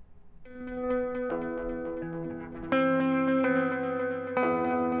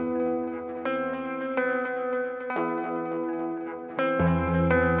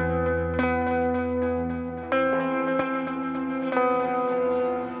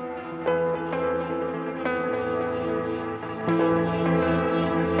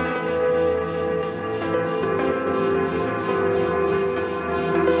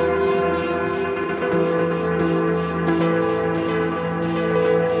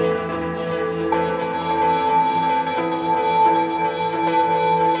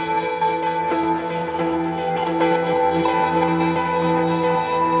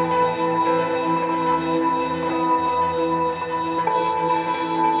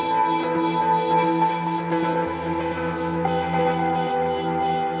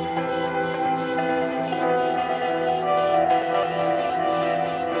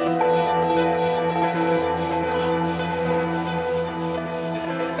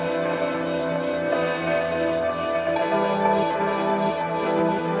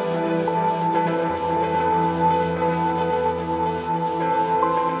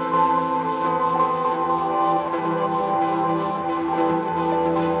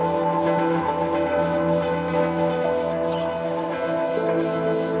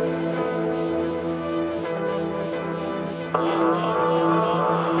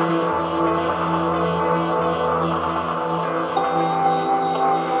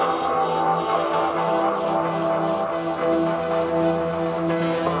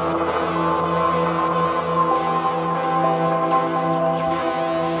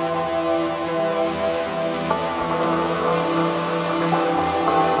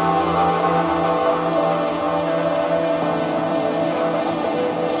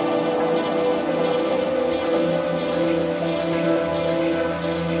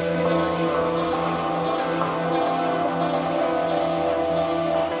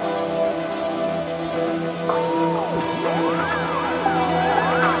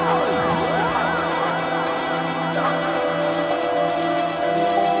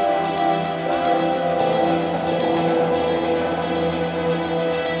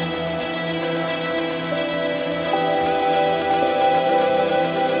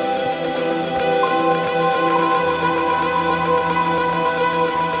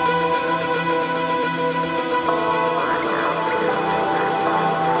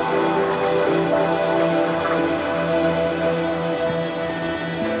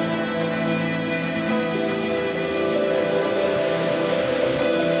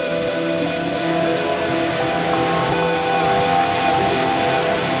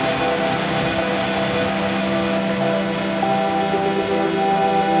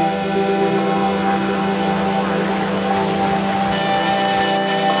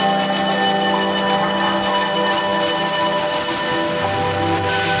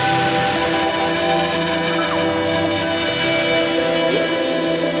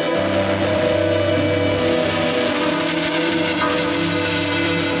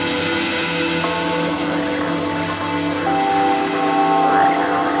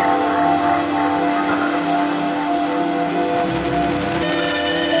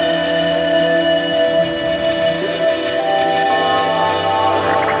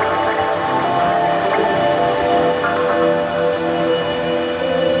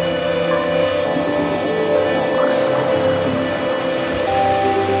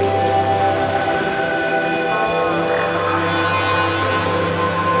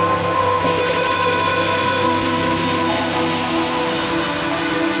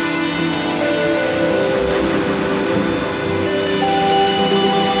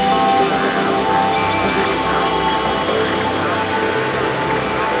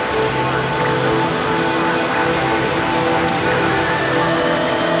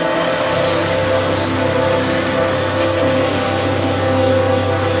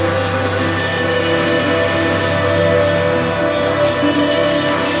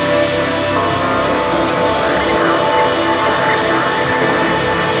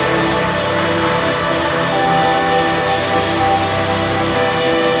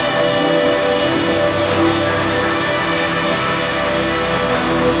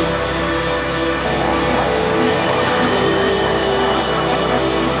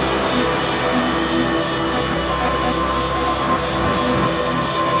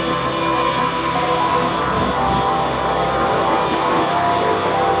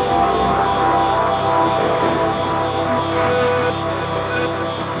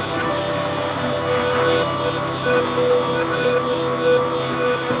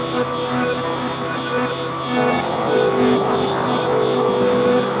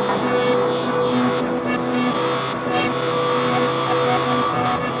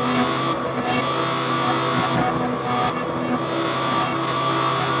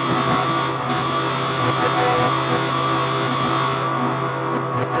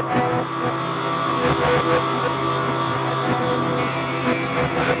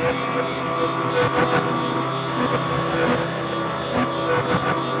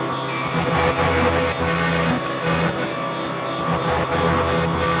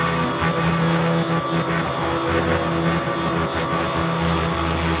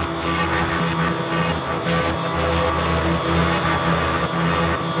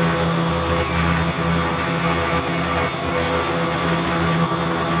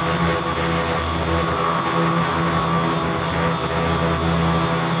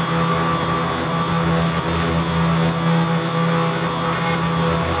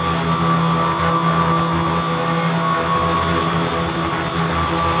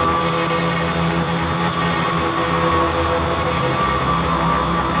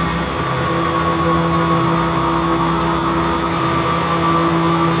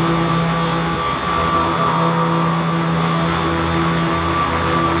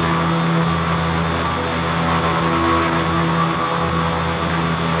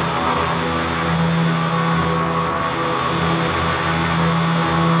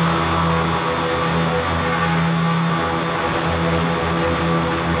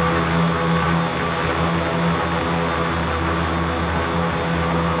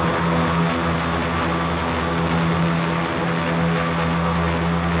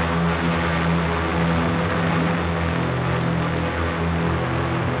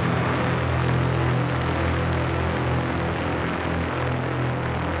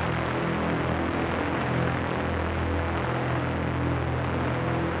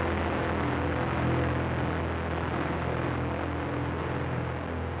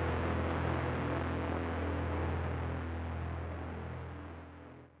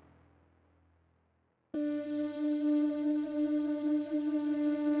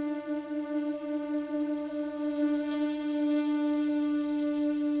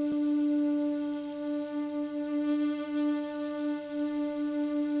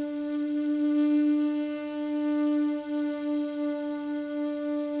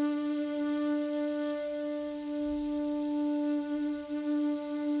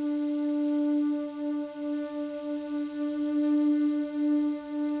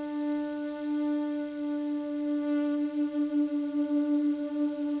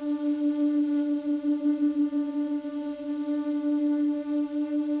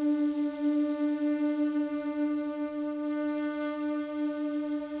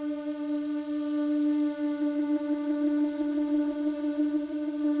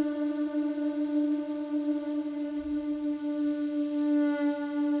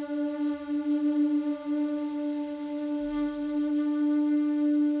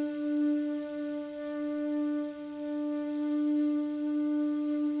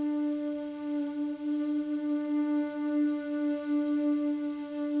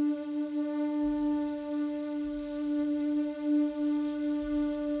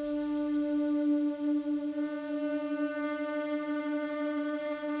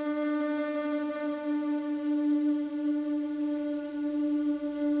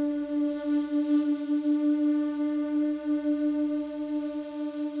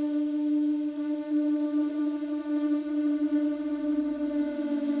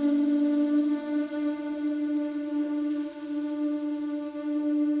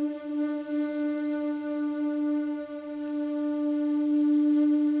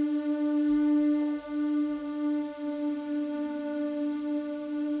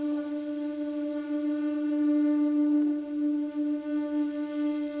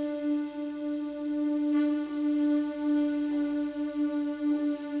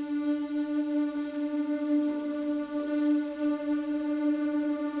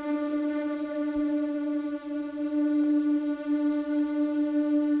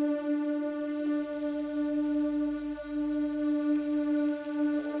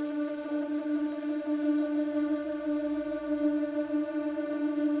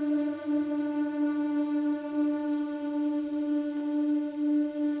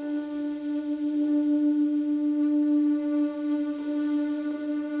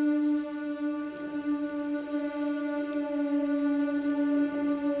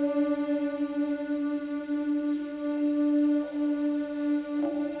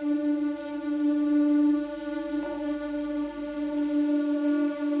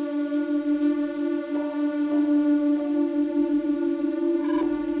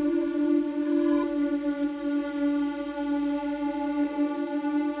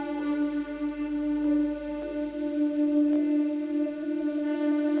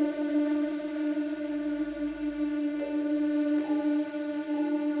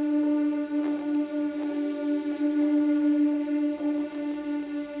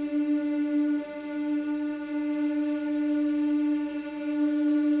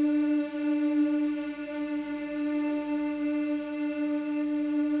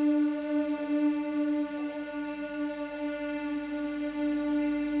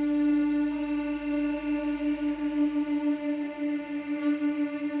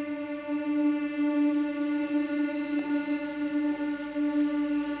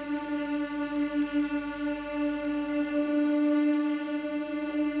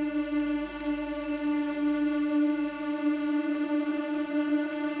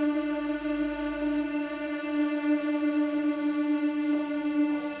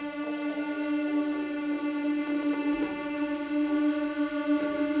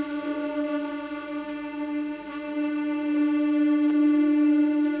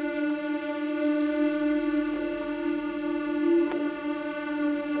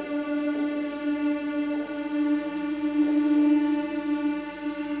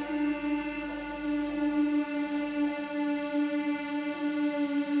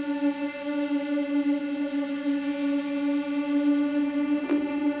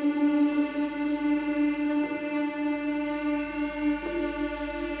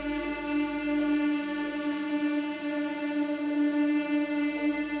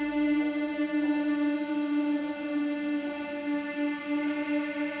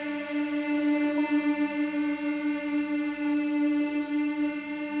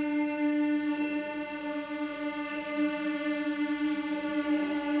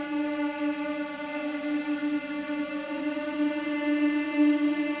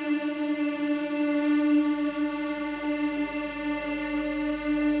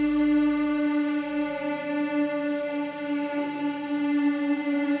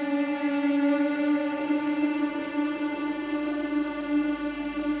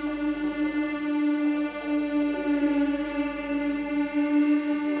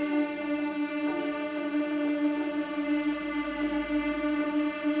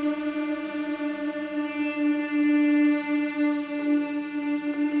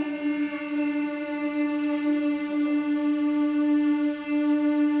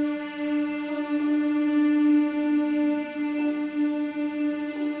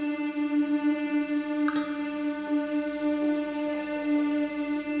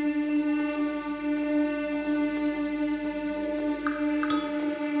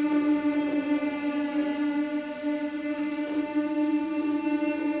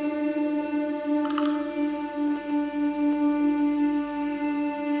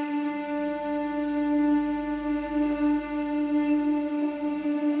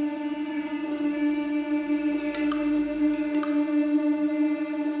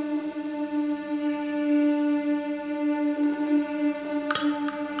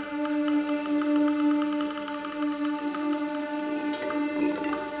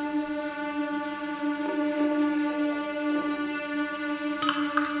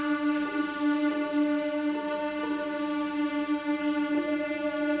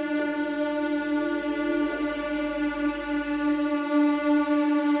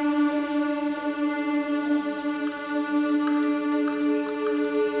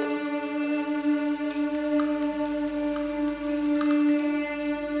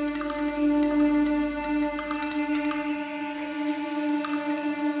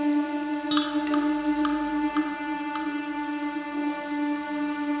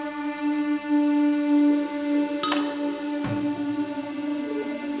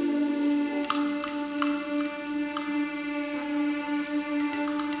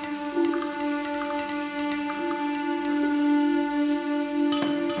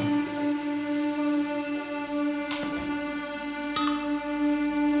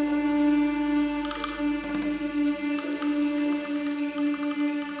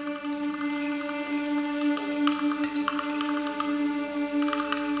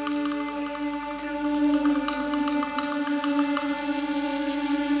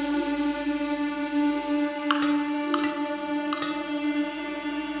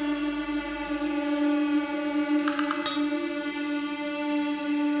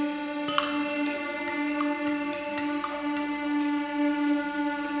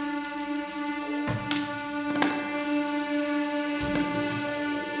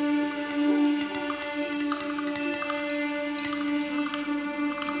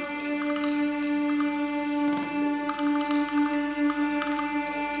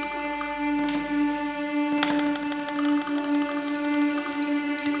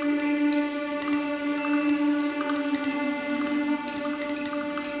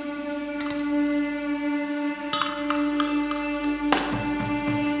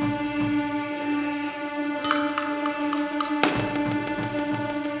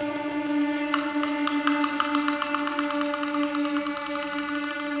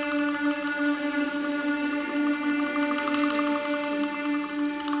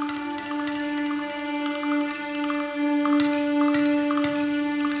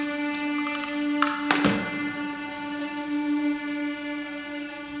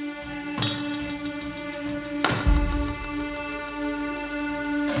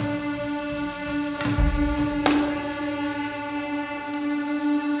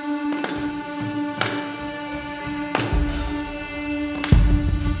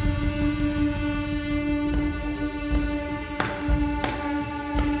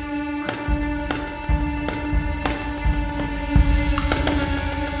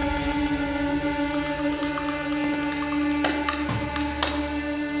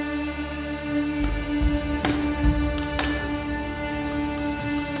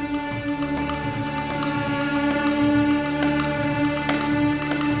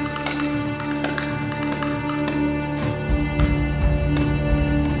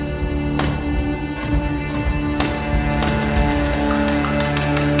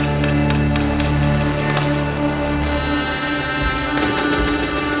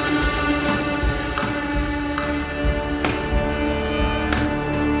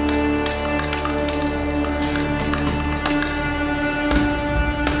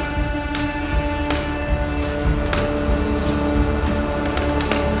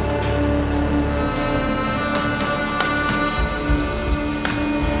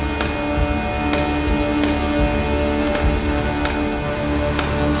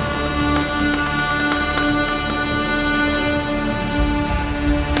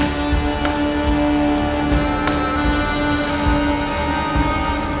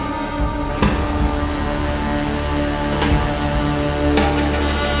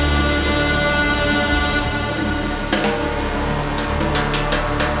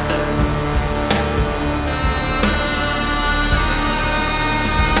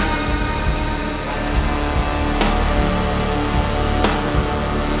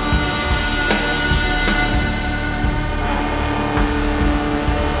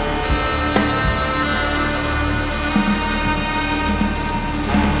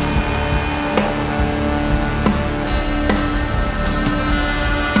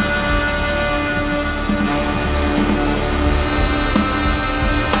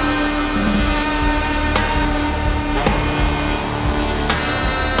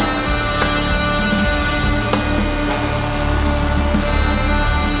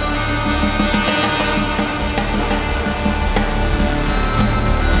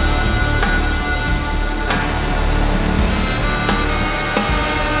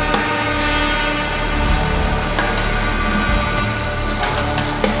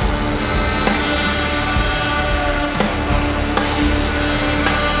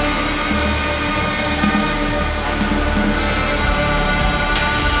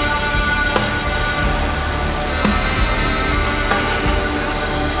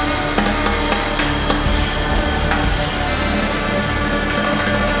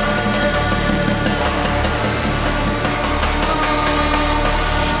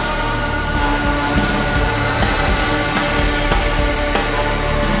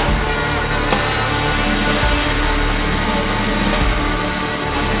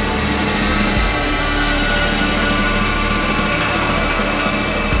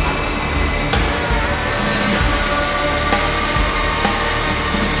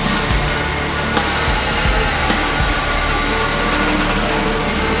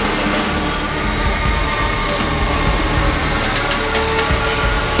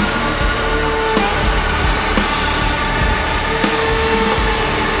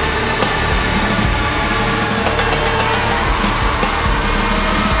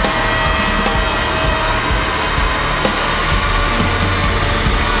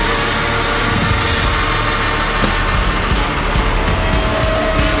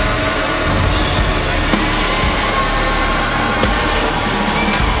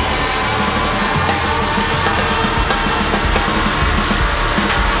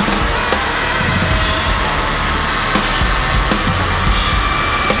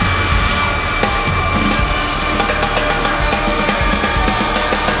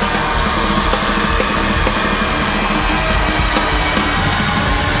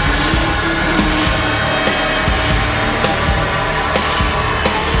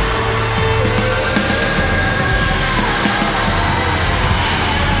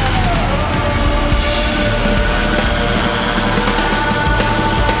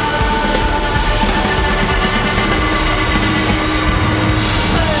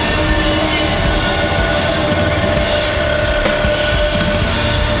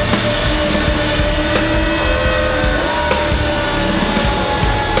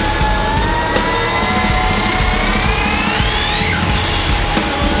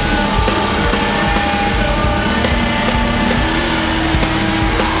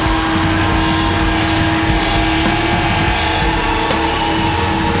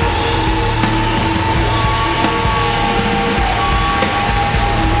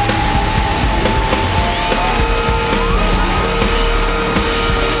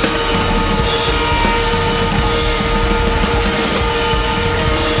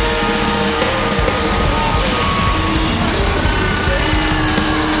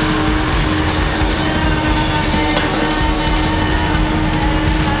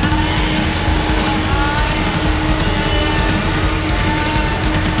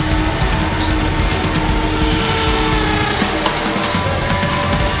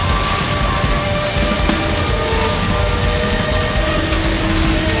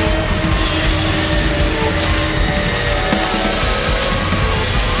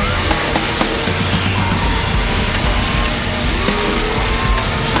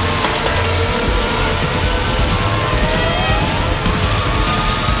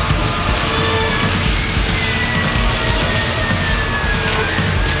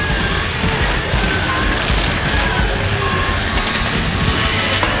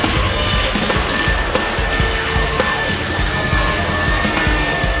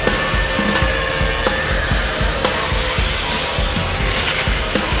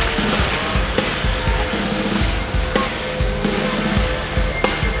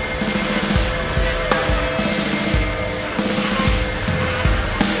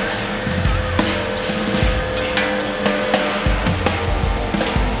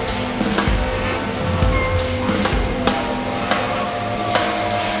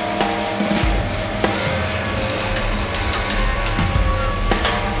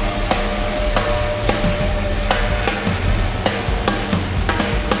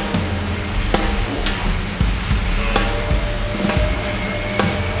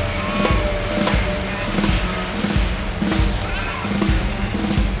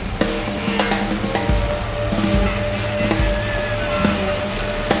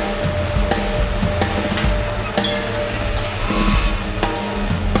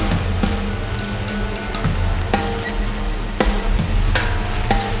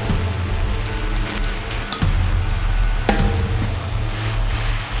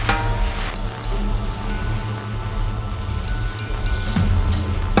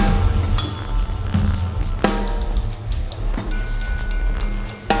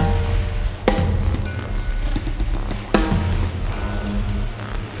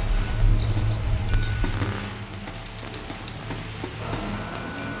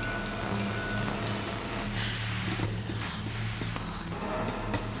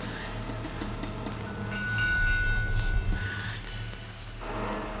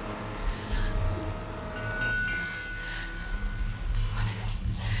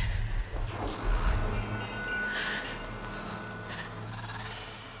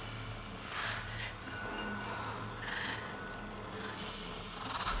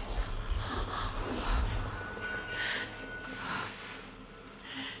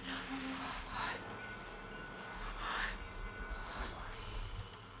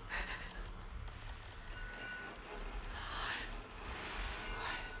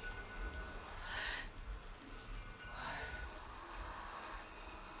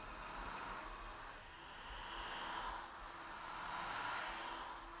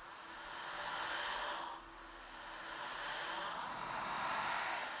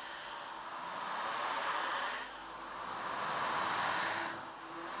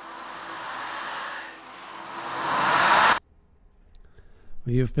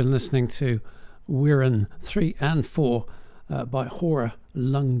 You've been listening to Wirren 3 and 4 by Hora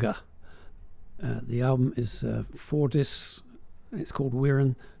Lunga. The album is 4 discs. It's called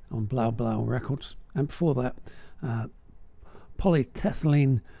Wirren on Blau Blau Records. And before that,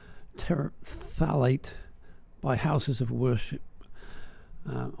 Polyethylene Terephthalate by Houses of Worship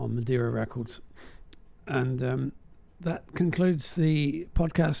on Madeira Records. And that concludes the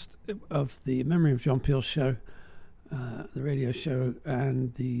podcast of the Memory of John Peel show, the radio show,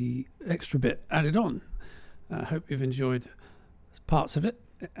 and the extra bit added on. I hope you've enjoyed parts of it,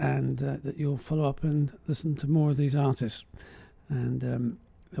 and that you'll follow up and listen to more of these artists. And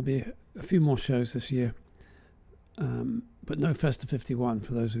there'll be a few more shows this year, but no Festa 51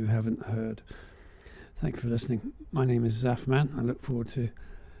 for those who haven't heard. Thank you for listening. My name is Zaf Man. I look forward to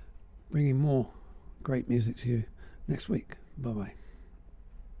bringing more great music to you next week. Bye-bye.